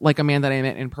even like a man that I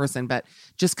met in person, but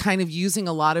just kind of using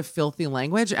a lot of filthy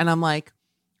language. And I'm like,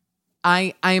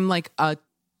 I'm like a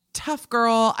tough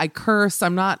girl. I curse.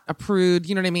 I'm not a prude.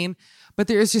 You know what I mean? But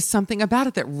there is just something about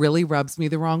it that really rubs me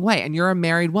the wrong way. And you're a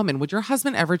married woman. Would your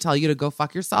husband ever tell you to go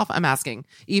fuck yourself? I'm asking.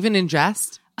 Even in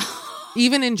jest?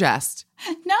 Even in jest?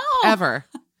 No. Ever?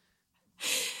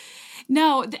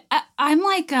 No, I'm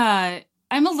like, I'm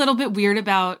a little bit weird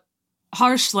about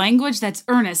harsh language that's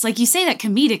earnest. Like, you say that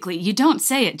comedically. You don't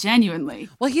say it genuinely.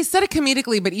 Well, he said it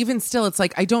comedically, but even still, it's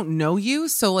like, I don't know you.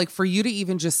 So like for you to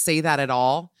even just say that at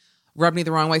all rubbed me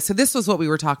the wrong way. So this was what we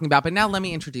were talking about. But now let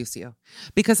me introduce you,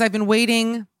 because I've been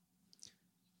waiting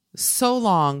so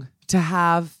long to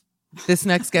have this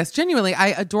next guest. Genuinely, I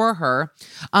adore her.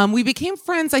 We became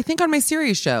friends, I think, on my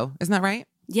Sirius show. Isn't that right?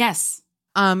 Yes.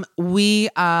 We've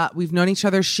known each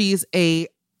other. She's a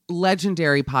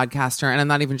legendary podcaster, and I'm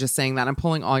not even just saying that. I'm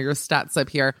pulling all your stats up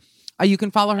here. You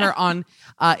can follow her on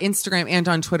Instagram and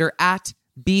on Twitter at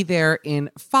Be There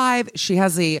in 5. She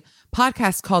has a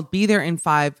podcast called Be There in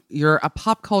 5. You're a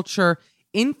pop culture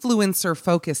influencer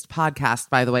focused podcast,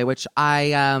 by the way, which I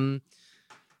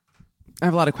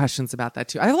have a lot of questions about that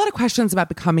too. I have a lot of questions about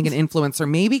becoming an influencer.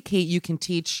 Maybe, Kate, you can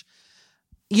teach.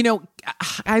 I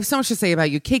have so much to say about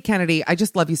you. Kate Kennedy, I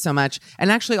just love you so much. And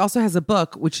actually also has a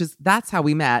book, which is That's How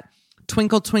We Met,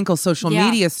 Twinkle Twinkle Social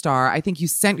Media Star. I think you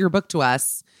sent your book to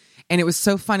us, and it was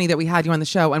so funny that we had you on the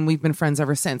show, and we've been friends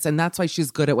ever since. And that's why she's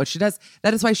good at what she does.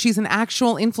 That is why she's an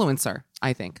actual influencer,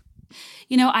 I think.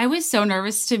 I was so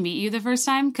nervous to meet you the first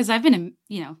time because I've been,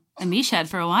 a Michad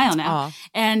for a while now. Aww.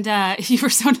 And you were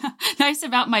so nice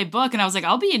about my book. And I was like,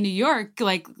 I'll be in New York.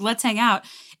 Like, let's hang out.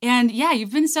 And yeah,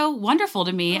 you've been so wonderful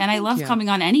to me. And I love coming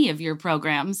on any of your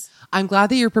programs. I'm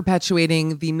glad that you're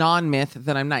perpetuating the non-myth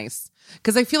that I'm nice.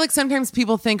 Because I feel like sometimes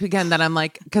people think, again, that I'm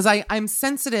like, because I'm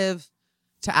sensitive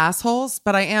to assholes,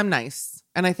 but I am nice.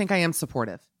 And I think I am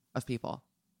supportive of people.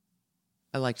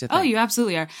 I like to think. Oh, you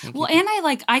absolutely are. Well, and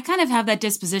I kind of have that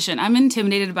disposition. I'm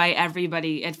intimidated by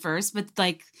everybody at first, but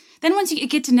then once you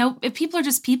get to know, if people are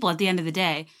just people at the end of the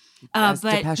day.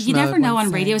 But you never know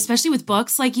on radio, especially with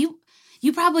books. Like you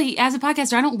probably, as a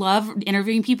podcaster, I don't love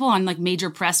interviewing people on like major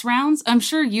press rounds. I'm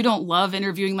sure you don't love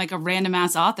interviewing like a random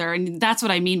ass author. And that's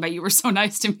what I mean by you were so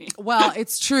nice to me. Well,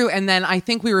 it's true. And then I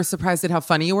think we were surprised at how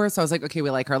funny you were. So I was like, okay, we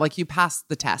like her. Like you passed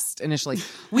the test initially.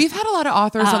 We've had a lot of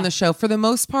authors on the show. For the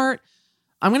most part,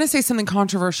 I'm going to say something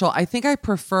controversial. I think I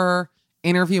prefer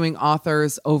interviewing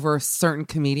authors over certain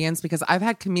comedians, because I've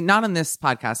had not on this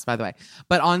podcast, by the way,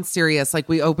 but on Sirius, like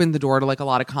we opened the door to like a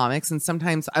lot of comics. And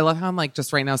sometimes I love how I'm like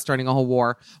just right now starting a whole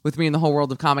war with me in the whole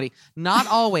world of comedy. Not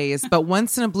always, but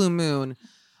once in a blue moon,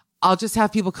 I'll just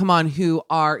have people come on who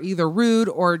are either rude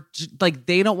or like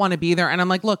they don't want to be there. And I'm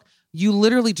like, look, you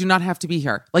literally do not have to be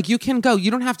here. Like you can go. You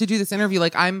don't have to do this interview.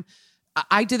 Like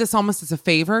I did this almost as a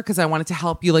favor because I wanted to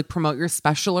help you like promote your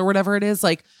special or whatever it is.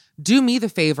 Like, do me the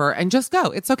favor and just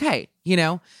go. It's okay, you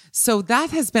know? So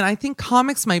that has been, I think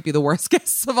comics might be the worst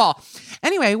guests of all.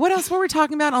 Anyway, what else were we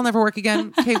talking about? I'll never work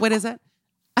again. Kate, what is it?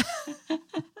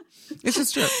 It's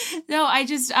just true. No,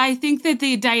 I think that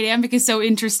the dynamic is so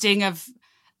interesting of,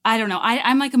 I don't know.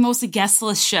 I'm like a mostly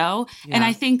guestless show. Yeah. And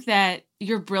I think that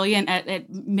you're brilliant at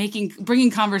bringing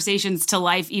conversations to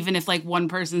life, even if like one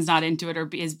person's not into it or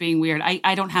is being weird.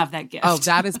 I don't have that gift. Oh,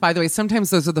 that is, by the way, sometimes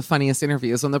those are the funniest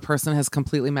interviews when the person has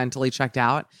completely mentally checked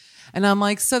out. And I'm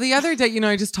like, so the other day, you know,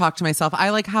 I just talked to myself. I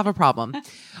like have a problem.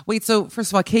 Wait, so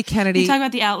first of all, Kate Kennedy. We talk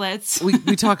about the outlets.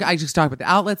 I just talk about the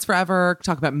outlets forever.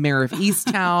 Talk about Mayor of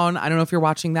Easttown. I don't know if you're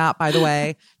watching that, by the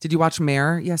way. Did you watch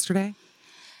Mayor yesterday?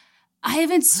 I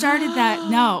haven't started that.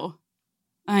 No,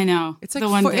 I know. It's like the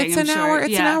one thing. It's an hour.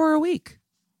 It's an hour a week.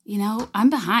 You know,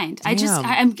 I'm behind. Damn.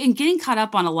 I'm getting caught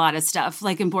up on a lot of stuff,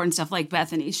 like important stuff, like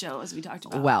Bethany's show, as we talked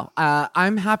about. Well,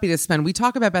 I'm happy to spend. We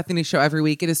talk about Bethany's show every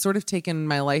week. It has sort of taken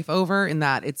my life over in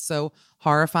that it's so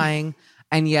horrifying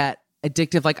and yet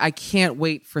addictive. Like I can't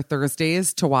wait for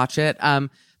Thursdays to watch it.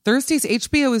 Thursdays,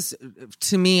 HBO is,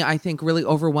 to me, I think, really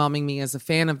overwhelming me as a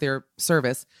fan of their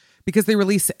service because they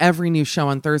release every new show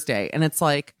on Thursday. And it's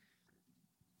like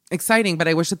exciting, but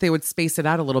I wish that they would space it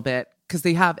out a little bit because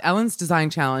they have Ellen's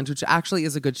Design Challenge, which actually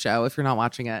is a good show if you're not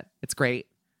watching it. It's great.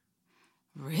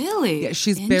 Really? Yeah,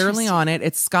 she's barely on it.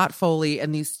 It's Scott Foley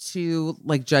and these two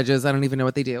like judges. I don't even know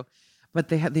what they do, but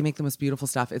they make the most beautiful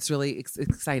stuff. It's really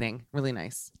exciting, really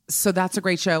nice. So that's a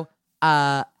great show.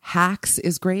 Hacks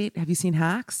is great. Have you seen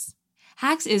Hacks?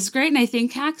 Hacks is great, and I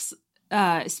think Hacks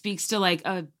speaks to like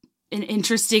an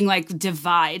interesting like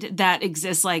divide that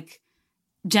exists like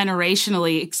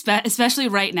generationally, especially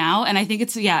right now. And I think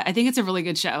it's a really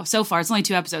good show so far. It's only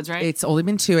 2 episodes, right? It's only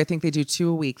been 2. I think they do 2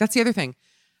 a week. That's the other thing.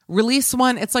 Release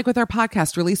one. It's like with our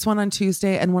podcast. Release one on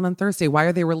Tuesday and one on Thursday. Why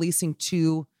are they releasing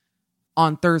 2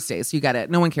 on Thursdays? You get it.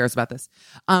 No one cares about this.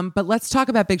 But let's talk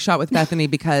about Big Shot with Bethany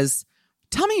because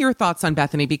tell me your thoughts on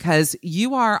Bethany because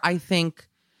you are, I think,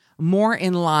 more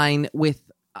in line with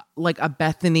like a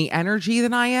Bethany energy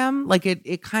than I am. Like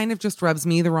it kind of just rubs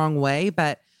me the wrong way.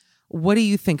 But what do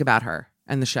you think about her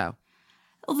and the show?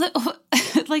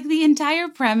 Like the entire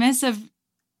premise of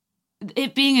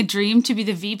it being a dream to be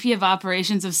the VP of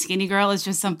operations of Skinny Girl is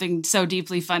just something so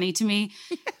deeply funny to me.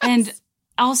 Yes. And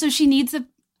also she needs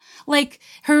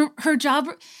her job.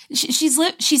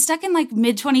 She's stuck in like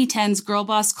mid 2010s girl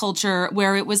boss culture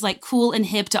where it was like cool and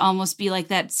hip to almost be like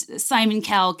that Simon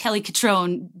Cowell, Kelly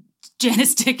Catrone,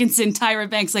 Janice Dickinson, Tyra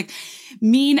Banks, like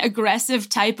mean, aggressive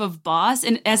type of boss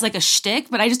and as like a shtick.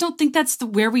 But I just don't think that's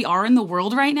where we are in the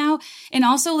world right now. And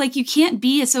also like you can't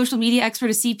be a social media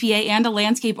expert, a CPA and a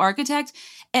landscape architect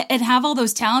and have all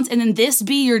those talents and then this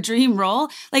be your dream role.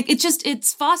 Like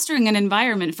it's fostering an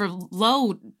environment for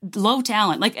low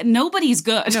talent. Like nobody's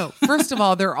good. No, first of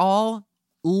all, they're all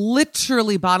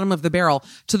literally bottom of the barrel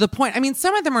to the point. I mean,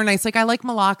 some of them are nice. Like I like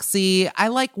Maloxy. I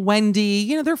like Wendy,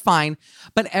 you know, they're fine.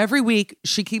 But every week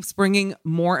she keeps bringing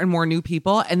more and more new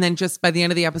people. And then just by the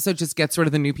end of the episode, just gets rid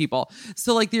of the new people.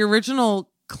 So like the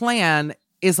original clan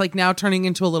is like now turning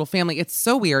into a little family. It's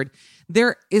so weird.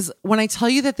 When I tell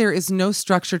you that there is no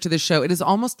structure to the show, it is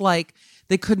almost like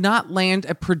they could not land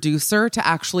a producer to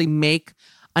actually make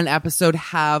an episode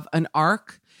have an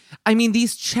arc. I mean,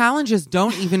 these challenges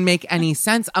don't even make any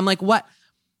sense. I'm like, what?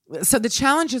 So the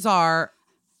challenges are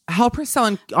help her sell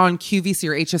on QVC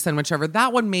or HSN, whichever.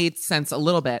 That one made sense a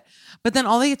little bit. But then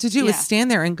all they get to do is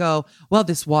stand there and go, well,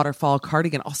 this waterfall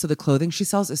cardigan, also the clothing she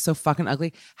sells is so fucking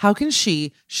ugly. How can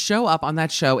she show up on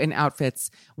that show in outfits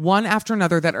one after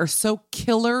another that are so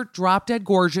killer, drop dead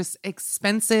gorgeous,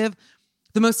 expensive,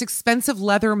 the most expensive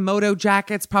leather moto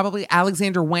jackets, probably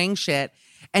Alexander Wang shit.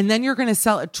 And then you're going to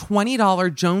sell a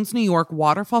 $20 Jones, New York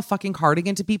waterfall fucking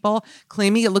cardigan to people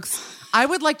claiming it looks... I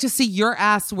would like to see your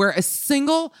ass wear a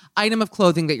single item of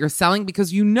clothing that you're selling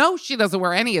because you know she doesn't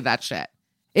wear any of that shit.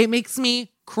 It makes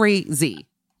me crazy.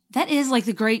 That is like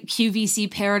the great QVC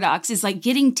paradox is like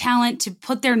getting talent to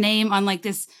put their name on like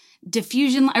this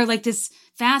diffusion or like this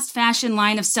fast fashion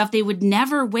line of stuff they would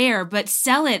never wear, but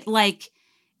sell it like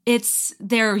it's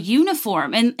their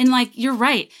uniform. And like, you're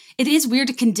right. It is weird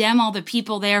to condemn all the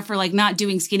people there for like not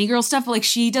doing skinny girl stuff. But like,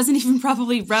 she doesn't even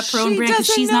probably rep her own brand because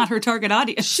she's not her target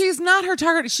audience. She's not her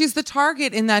target. She's the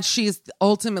target in that she's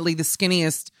ultimately the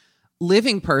skinniest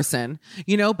living person,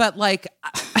 you know, but like,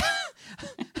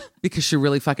 because she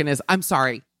really fucking is. I'm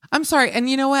sorry. And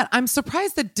you know what? I'm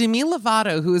surprised that Demi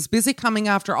Lovato, who is busy coming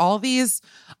after all these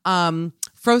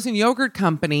frozen yogurt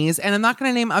companies, and I'm not going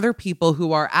to name other people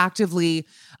who are actively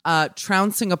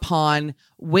trouncing upon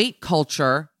weight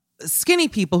culture, skinny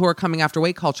people who are coming after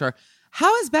weight culture.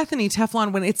 How is Bethany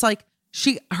Teflon when it's like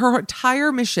her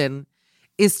entire mission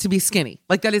is to be skinny?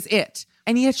 Like, that is it.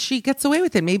 And yet she gets away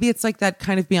with it. Maybe it's like that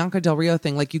kind of Bianca Del Rio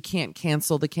thing. Like, you can't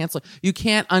cancel the canceler. You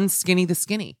can't unskinny the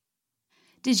skinny.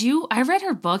 I read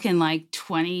her book in like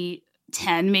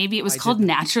 2010, maybe. It was called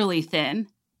Naturally Thin.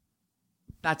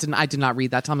 I did not read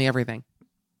that. Tell me everything.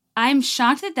 I'm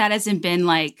shocked that hasn't been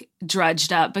like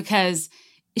drudged up, because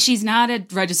she's not a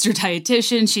registered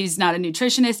dietitian. She's not a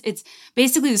nutritionist. It's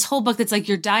basically this whole book that's like,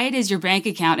 your diet is your bank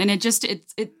account. And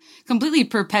it completely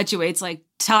perpetuates like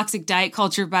toxic diet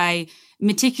culture by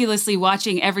meticulously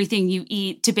watching everything you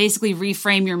eat to basically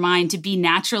reframe your mind to be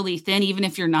naturally thin, even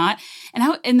if you're not.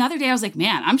 And the other day I was like,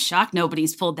 man, I'm shocked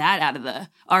nobody's pulled that out of the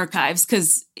archives,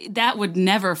 because that would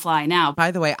never fly now. By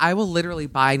the way, I will literally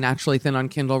buy Naturally Thin on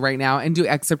Kindle right now and do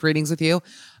excerpt readings with you.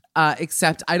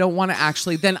 Except I don't want to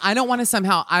I don't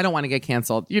want to get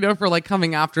canceled, you know, for like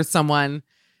coming after someone.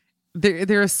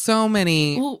 There are so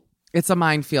many. Well, it's a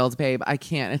minefield, babe. I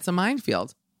can't. It's a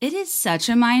minefield. It is such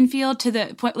a minefield, to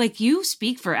the point, like, you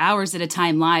speak for hours at a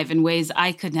time live in ways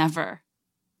I could never.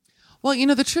 Well, you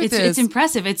know, the truth is, it's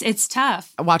impressive. It's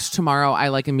tough. I watch tomorrow. I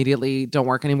like immediately don't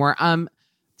work anymore.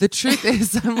 The truth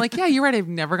is, I'm like, yeah, you're right. I've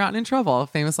never gotten in trouble.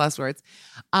 Famous last words.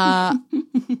 I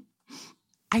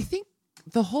think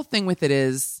the whole thing with it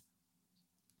is,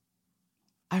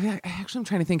 I'm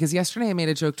trying to think, because yesterday I made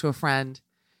a joke to a friend.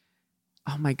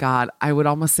 Oh my God, I would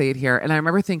almost say it here. And I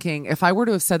remember thinking, if I were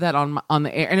to have said that on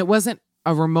the air, and it wasn't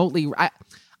a remotely,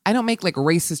 I don't make like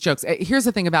racist jokes. Here's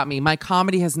the thing about me. My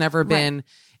comedy has never been,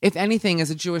 if anything,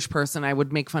 as a Jewish person, I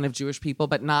would make fun of Jewish people,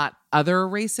 but not other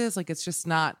races. Like, it's just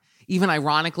not, even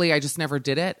ironically, I just never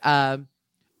did it. I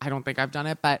don't think I've done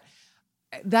it, but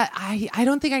that I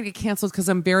don't think I get canceled, because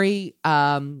I'm very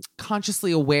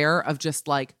consciously aware of just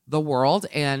like the world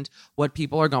and what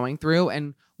people are going through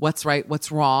and what's right,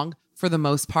 what's wrong. For the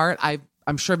most part,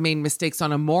 I'm sure I've made mistakes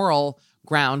on a moral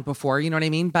ground before, you know what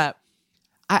I mean? But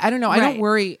I don't know. Right. I don't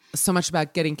worry so much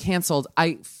about getting canceled.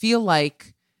 I feel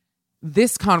like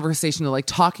this conversation, like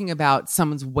talking about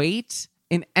someone's weight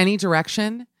in any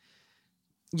direction,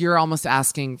 you're almost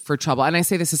asking for trouble. And I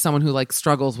say this as someone who like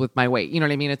struggles with my weight. You know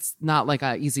what I mean? It's not like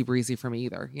a easy breezy for me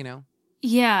either, you know?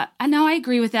 Yeah, I know. I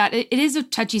agree with that. It is a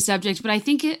touchy subject, but I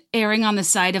think erring on the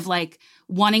side of like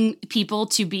wanting people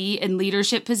to be in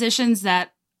leadership positions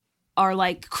that are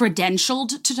like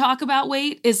credentialed to talk about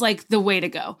weight is like the way to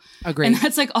go. Agreed. And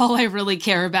that's like all I really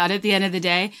care about at the end of the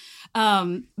day.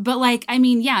 But like, I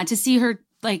mean, yeah, to see her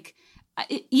like,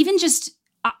 even just,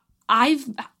 I've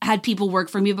had people work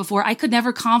for me before. I could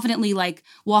never confidently like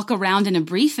walk around in a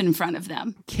brief in front of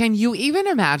them. Can you even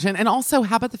imagine? And also,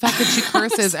 how about the fact that she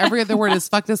curses? Every other word is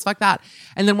fuck this, fuck that.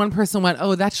 And then one person went,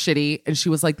 oh, that's shitty. And she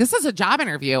was like, this is a job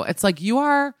interview. It's like, you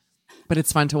are, but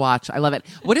it's fun to watch. I love it.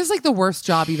 What is like the worst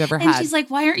job you've ever had? And she's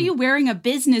like, why aren't you wearing a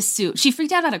business suit? She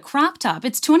freaked out about a crop top.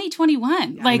 It's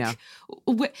 2021. Yeah, like,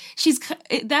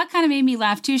 that kind of made me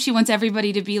laugh too. She wants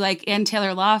everybody to be like Ann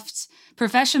Taylor Loft's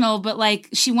professional, but like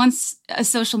she wants a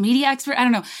social media expert. I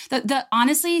don't know. The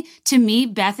honestly, to me,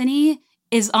 Bethany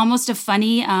is almost a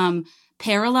funny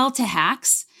parallel to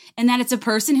Hacks, and that it's a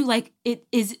person who like it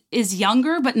is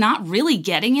younger but not really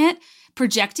getting it,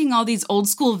 projecting all these old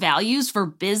school values for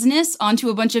business onto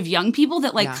a bunch of young people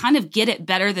that like kind of get it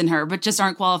better than her, but just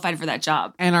aren't qualified for that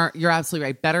job. And you're absolutely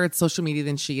right. Better at social media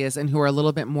than she is, and who are a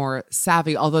little bit more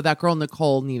savvy. Although that girl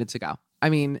Nicole needed to go. I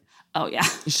mean, oh yeah,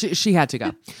 she had to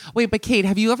go. Wait, but Kate,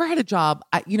 have you ever had a job?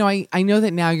 I know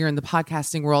that now you're in the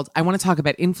podcasting world. I want to talk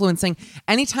about influencing.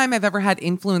 Anytime I've ever had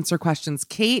influencer questions,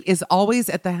 Kate is always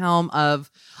at the helm of,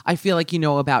 I feel like you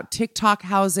know about TikTok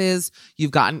houses.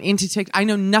 You've gotten into TikTok. I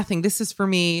know nothing. This is for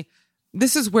me.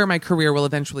 This is where my career will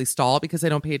eventually stall because I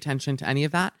don't pay attention to any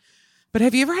of that. But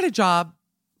have you ever had a job,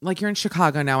 like you're in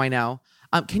Chicago now, I know.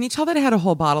 Can you tell that I had a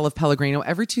whole bottle of Pellegrino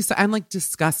every 2 seconds? I'm like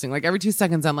disgusting. Like every 2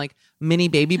 seconds, I'm like mini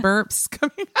baby burps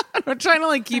coming out. I'm trying to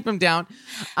like keep them down.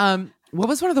 What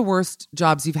was one of the worst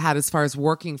jobs you've had as far as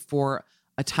working for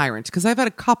a tyrant? Because I've had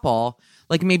a couple,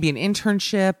 like maybe an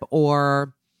internship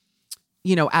or,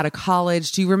 you know, out of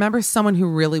college. Do you remember someone who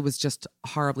really was just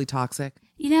horribly toxic?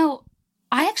 You know,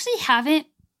 I actually haven't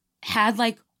had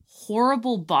like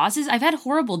horrible bosses. I've had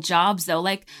horrible jobs though.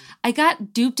 Like I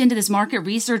got duped into this market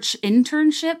research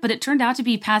internship, but it turned out to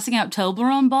be passing out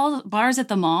Toblerone bars at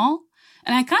the mall.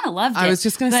 And I kind of loved it. I was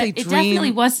just going to say, it definitely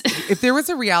was. If there was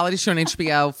a reality show on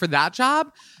HBO for that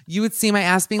job, you would see my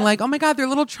ass being like, oh my God, they're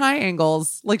little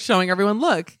triangles, like showing everyone,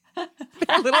 look,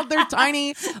 they're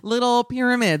tiny little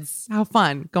pyramids. How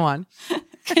fun. Go on.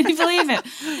 Can you believe it?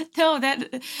 No,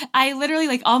 that I literally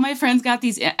like all my friends got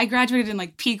these. I graduated in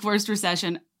like peak worst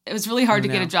recession. It was really hard to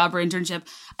get a job or internship.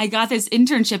 I got this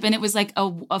internship and it was like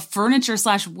a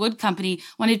furniture/wood company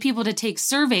wanted people to take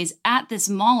surveys at this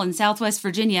mall in Southwest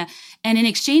Virginia. And in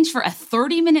exchange for a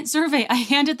 30-minute survey, I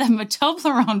handed them a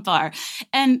Toblerone bar.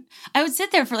 And I would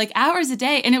sit there for like hours a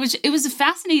day. And it was a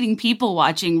fascinating people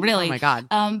watching, really. Oh my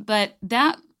God. But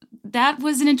that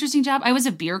was an interesting job. I was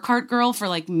a beer cart girl for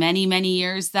like many, many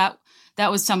years. That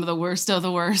was some of the worst of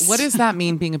the worst. What does that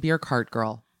mean, being a beer cart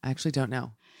girl? I actually don't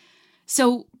know.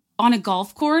 So on a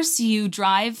golf course, you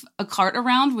drive a cart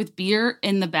around with beer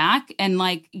in the back and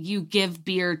like you give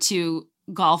beer to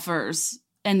golfers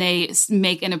and they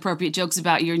make inappropriate jokes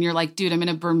about you. And you're like, dude, I'm in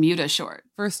a Bermuda short.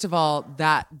 First of all,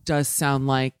 that does sound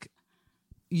like,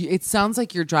 it sounds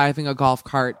like you're driving a golf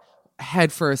cart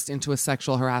headfirst into a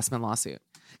sexual harassment lawsuit.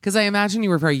 Because I imagine you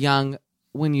were very young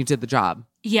when you did the job.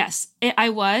 Yes, I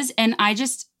was. And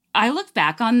I look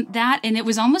back on that and it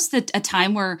was almost a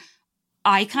time where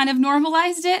I kind of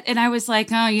normalized it. And I was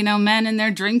like, oh, men and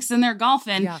their drinks and their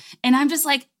golfing. Yeah. And I'm just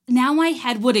like, now my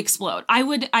head would explode. I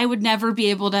would never be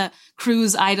able to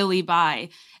cruise idly by.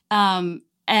 And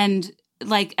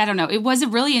like, I don't know, it was a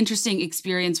really interesting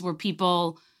experience where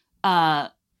people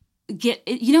get,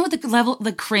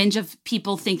 the cringe of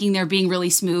people thinking they're being really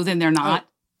smooth and they're not. Oh,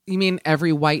 you mean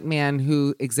every white man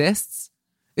who exists?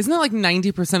 Isn't that like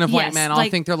 90% of white men all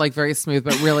think they're like very smooth,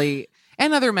 but really...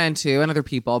 And other men too, and other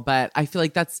people. But I feel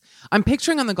like I'm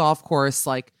picturing on the golf course,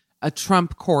 like a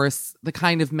Trump course, the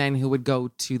kind of men who would go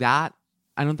to that.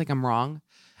 I don't think I'm wrong.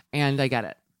 And I get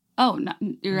it. Oh, no,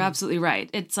 you're absolutely right.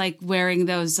 It's like wearing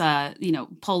those,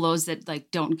 polos that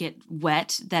like don't get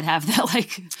wet, that have that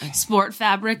like sport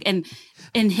fabric and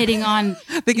hitting on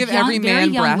they give every man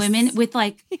very young breasts. Women with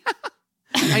like...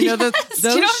 I know those shirts.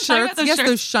 Yes, shirts?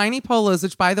 Those shiny polos,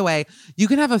 which by the way, you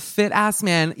can have a fit ass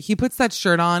man. He puts that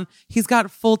shirt on. He's got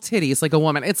full titties like a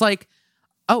woman. It's like,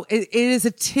 oh, it is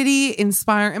a titty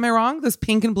inspiring. Am I wrong? Those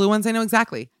pink and blue ones, I know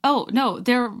exactly. Oh, no,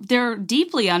 they're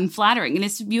deeply unflattering.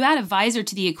 And you add a visor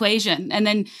to the equation and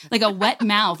then like a wet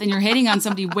mouth and you're hitting on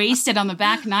somebody wasted on the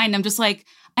back nine. I'm just like,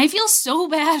 I feel so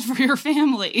bad for your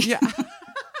family. Yeah.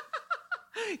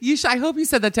 I hope you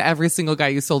said that to every single guy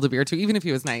you sold a beer to, even if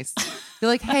he was nice. You're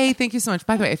like, hey, thank you so much.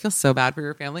 By the way, I feel so bad for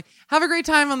your family. Have a great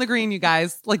time on the green, you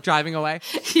guys, like driving away.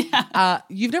 Yeah.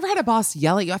 You've never had a boss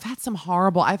yell at you. I've had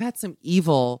some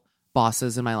evil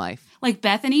bosses in my life. Like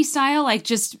Bethany style, like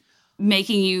just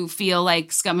making you feel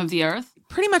like scum of the earth?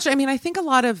 Pretty much. I mean, I think a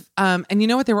lot of, and you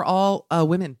know what? They were all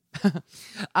women.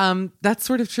 That's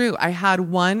sort of true. I had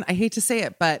one, I hate to say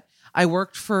it, but I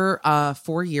worked for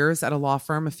 4 years at a law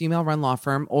firm, a female-run law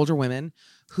firm, older women,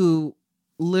 who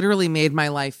literally made my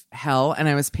life hell. And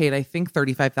I was paid, I think,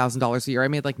 $35,000 a year. I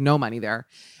made like no money there.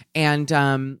 And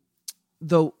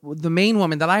the main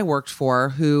woman that I worked for,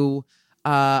 who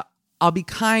I'll be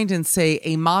kind and say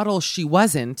a model she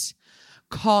wasn't,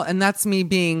 and that's me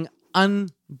being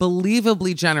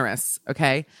unbelievably generous,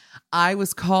 okay? I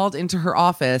was called into her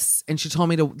office and she told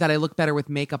me that I look better with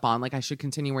makeup on, like I should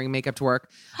continue wearing makeup to work.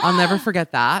 I'll never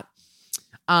forget that.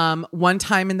 One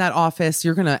time in that office,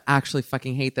 you're going to actually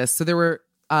fucking hate this. So there were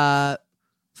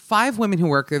 5 women who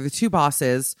worked there, the 2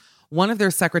 bosses, one of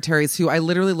their secretaries who I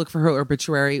literally look for her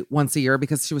obituary once a year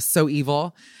because she was so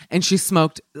evil and she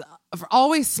smoked,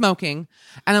 always smoking.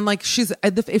 And I'm like,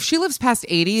 if she lives past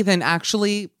 80, then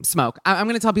actually smoke. I'm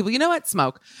going to tell people, you know what?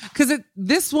 Smoke. Because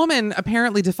this woman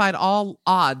apparently defied all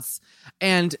odds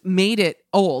and made it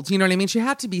old. You know what I mean? She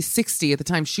had to be 60 at the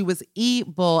time. She was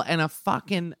evil and a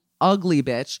fucking ugly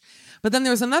bitch. But then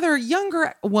there was another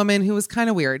younger woman who was kind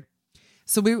of weird.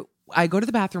 So I go to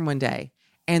the bathroom one day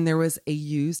and there was a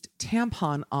used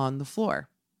tampon on the floor,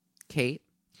 Kate.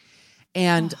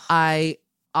 And I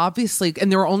obviously,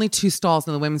 and there were only 2 stalls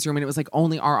in the women's room and it was like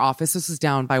only our office. This is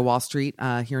down by Wall Street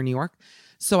here in New York.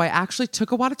 So I actually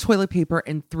took a wad of toilet paper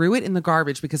and threw it in the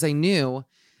garbage because I knew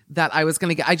that I was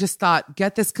going to I just thought,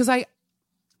 get this, because I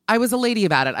was a lady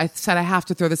about it. I said, I have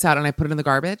to throw this out, and I put it in the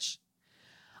garbage.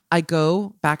 I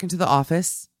go back into the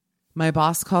office. My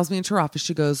boss calls me into her office.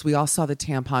 She goes, we all saw the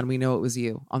tampon. We know it was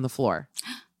you on the floor.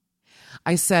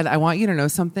 I said, I want you to know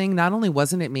something. Not only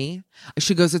wasn't it me,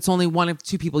 she goes, it's only one of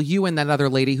two people, you and that other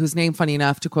lady whose name, funny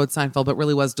enough, to quote Seinfeld, but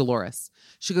really was Dolores.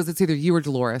 She goes, it's either you or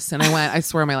Dolores. And I went, I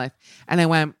swear on my life. And I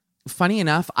went, funny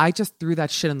enough, I just threw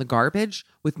that shit in the garbage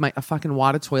with a fucking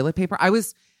wad of toilet paper.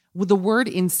 The word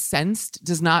incensed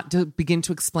does not begin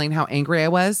to explain how angry I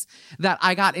was that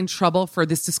I got in trouble for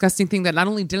this disgusting thing that not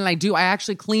only didn't I do, I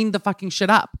actually cleaned the fucking shit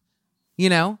up, you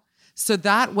know? So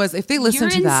that was, if they listen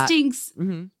to that. Your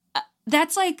instincts,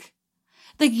 that's like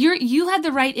you had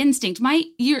the right instinct.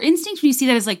 Your instinct when you see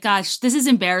that is like, gosh, this is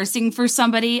embarrassing for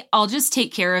somebody. I'll just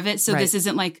take care of it. So this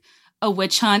isn't like a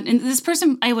witch hunt. And this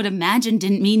person, I would imagine,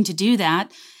 didn't mean to do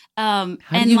that. How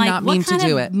do you not mean to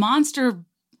do it?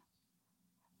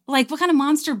 What kind of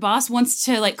monster boss wants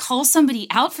to like call somebody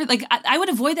out for I would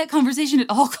avoid that conversation at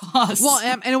all costs.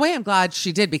 Well, in a way, I'm glad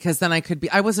she did, because then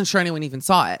I wasn't sure anyone even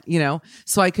saw it, you know?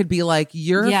 So I could be like,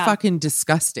 you're fucking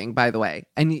disgusting, by the way.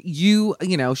 And you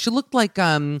know, she looked like,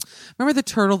 remember the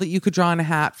turtle that you could draw in a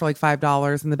hat for like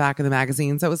 $5 in the back of the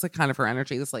magazines? That was like kind of her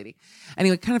energy, this lady.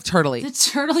 Anyway, kind of turtley. The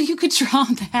turtle you could draw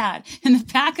in the hat in the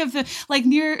back of the, like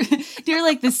near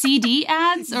like the CD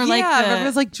ads or it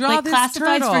was like, draw this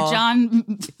classifieds turtle. for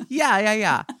John.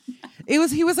 Yeah. He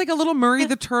was like a little Murray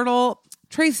the turtle.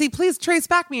 Tracy, please trace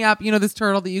back me up. You know, this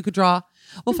turtle that you could draw.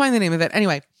 We'll find the name of it.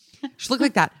 Anyway, she looked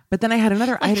like that. But then I had an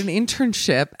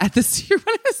internship at the, you're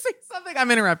going to say something.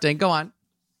 I'm interrupting. Go on.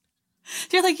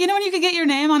 You're like, you know when you could get your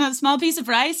name on a small piece of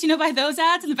rice, you know, by those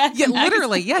ads in the back of the magazine?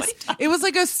 Literally, yes. It was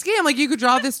like a scam. Like you could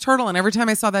draw this turtle, and every time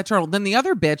I saw that turtle, then the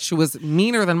other bitch who was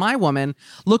meaner than my woman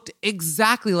looked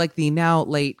exactly like the now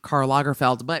late Karl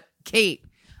Lagerfeld. But Kate,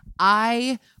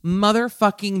 I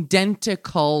motherfucking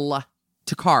dentical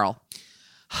to Carl.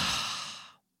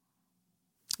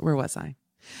 Where was I?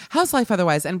 How's life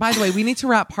otherwise? And by the way, we need to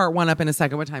wrap part 1 up in a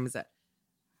second. What time is it?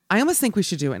 I almost think we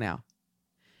should do it now.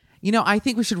 You know, I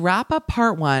think we should wrap up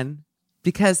part 1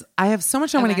 because I have so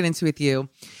much I want to get into with you.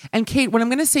 And Kate, what I'm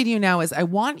going to say to you now is I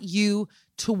want you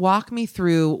to walk me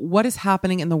through what is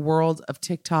happening in the world of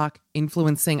TikTok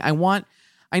influencing. I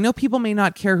know people may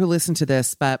not care who listen to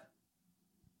this, but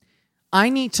I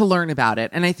need to learn about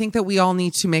it. And I think that we all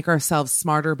need to make ourselves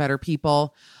smarter, better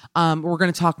people. We're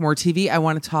going to talk more TV. I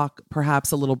want to talk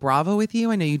perhaps a little Bravo with you.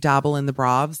 I know you dabble in the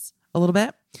Bravs a little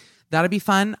bit. That'd be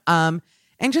fun.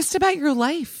 And just about your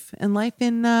life and life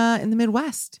in the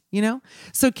Midwest, you know?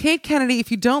 So Kate Kennedy, if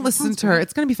you don't listen to her,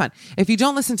 it's going to be fun. If you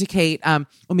don't listen to Kate, well,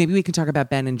 maybe we can talk about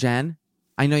Ben and Jen.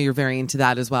 I know you're very into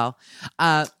that as well.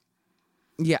 Yeah.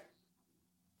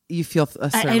 You feel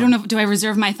I don't know. Do I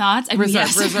reserve my thoughts?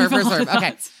 Reserve.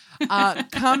 Okay.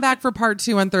 Come back for part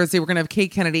 2 on Thursday. We're going to have Kate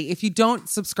Kennedy. If you don't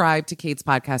subscribe to Kate's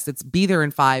podcast, it's Be There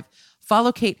in 5.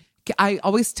 Follow Kate. I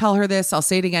always tell her this. I'll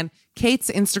say it again.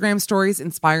 Kate's Instagram stories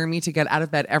inspire me to get out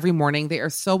of bed every morning. They are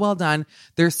so well done.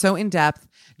 They're so in depth.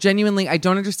 Genuinely, I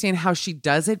don't understand how she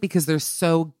does it because they're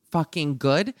so fucking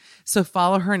good. So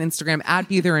follow her on Instagram at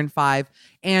Be There in 5.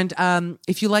 And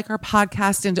if you like our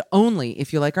podcast, and only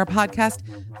if you like our podcast,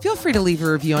 feel free to leave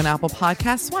a review on Apple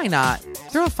Podcasts. Why not?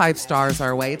 Throw 5 stars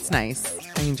our way. It's nice.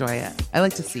 I enjoy it. I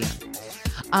like to see them.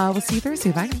 We'll see you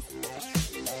Thursday. Bye.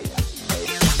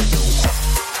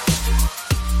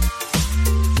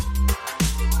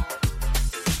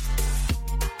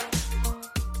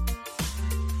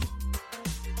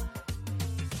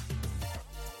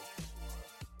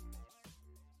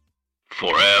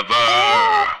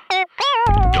 Forever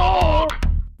Dog.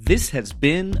 This has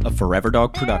been a Forever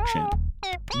Dog production.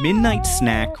 Midnight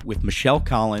Snack with Michelle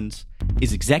Collins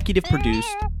is executive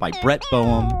produced by Brett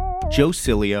Boehm, Joe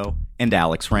Cilio, and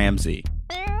Alex Ramsey.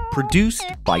 Produced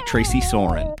by Tracy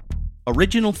Soren.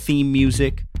 Original theme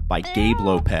music by Gabe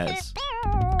Lopez.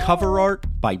 Cover art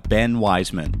by Ben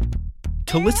Wiseman.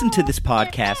 To listen to this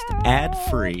podcast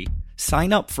ad-free,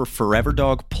 sign up for Forever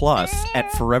Dog Plus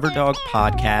at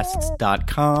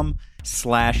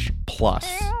foreverdogpodcasts.com/plus.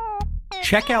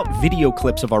 Check out video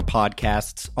clips of our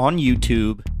podcasts on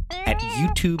YouTube at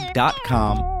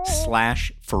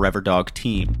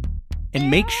youtube.com/foreverdogteam. And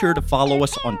make sure to follow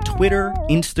us on Twitter,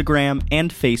 Instagram,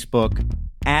 and Facebook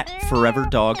at Forever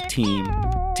Dog Team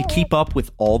to keep up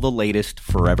with all the latest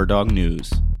Forever Dog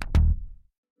news.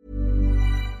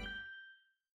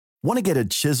 Want to get a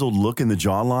chiseled look in the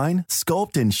jawline?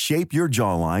 Sculpt and shape your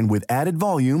jawline with added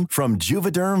volume from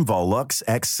Juvederm Volux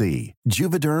XC.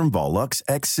 Juvederm Volux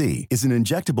XC is an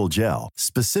injectable gel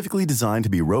specifically designed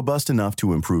to be robust enough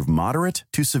to improve moderate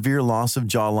to severe loss of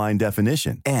jawline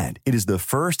definition. And it is the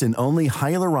first and only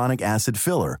hyaluronic acid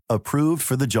filler approved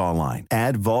for the jawline.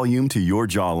 Add volume to your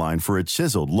jawline for a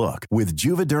chiseled look with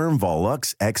Juvederm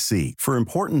Volux XC. For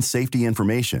important safety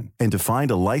information and to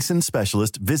find a licensed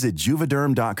specialist, visit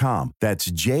juvederm.com Juvederm.com. That's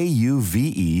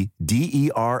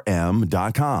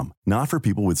Juvederm.com. Not for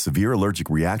people with severe allergic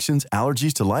reactions,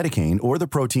 allergies to lidocaine, or the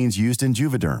proteins used in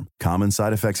Juvederm. Common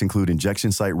side effects include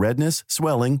injection site redness,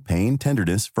 swelling, pain,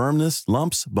 tenderness, firmness,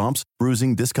 lumps, bumps,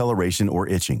 bruising, discoloration, or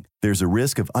itching. There's a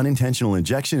risk of unintentional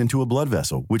injection into a blood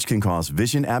vessel, which can cause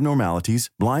vision abnormalities,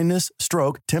 blindness,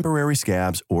 stroke, temporary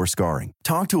scabs, or scarring.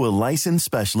 Talk to a licensed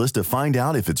specialist to find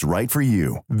out if it's right for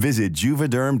you. Visit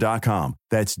Juvederm.com.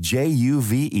 That's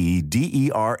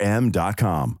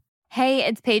Juvederm.com. Hey,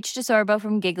 it's Paige DeSorbo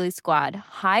from Giggly Squad.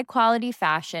 High quality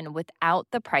fashion without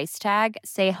the price tag.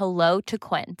 Say hello to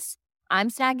Quince. I'm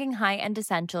snagging high-end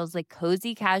essentials like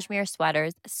cozy cashmere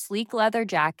sweaters, sleek leather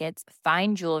jackets,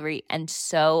 fine jewelry, and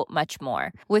so much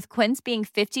more. With Quince being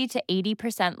 50 to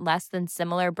 80% less than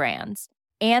similar brands.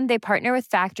 And they partner with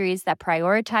factories that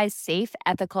prioritize safe,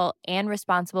 ethical, and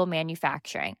responsible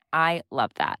manufacturing. I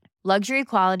love that. Luxury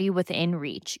quality within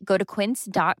reach. Go to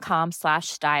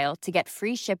quince.com/style to get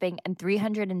free shipping and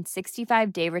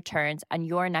 365-day returns on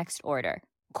your next order.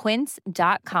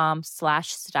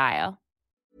 Quince.com/style.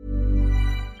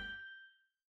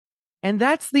 And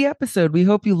that's the episode. We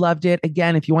hope you loved it.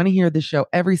 Again, if you want to hear the show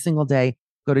every single day,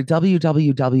 go to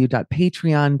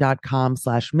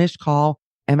www.patreon.com/mishcall,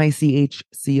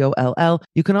 MICHCOLL.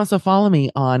 You can also follow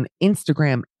me on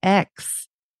Instagram, X,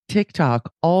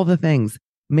 TikTok, all the things.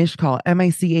 Mishcall,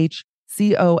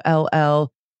 MICHCOLL.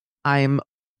 I'm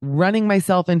running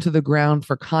myself into the ground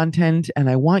for content, and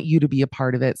I want you to be a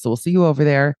part of it. So we'll see you over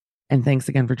there. And thanks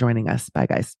again for joining us. Bye,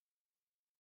 guys.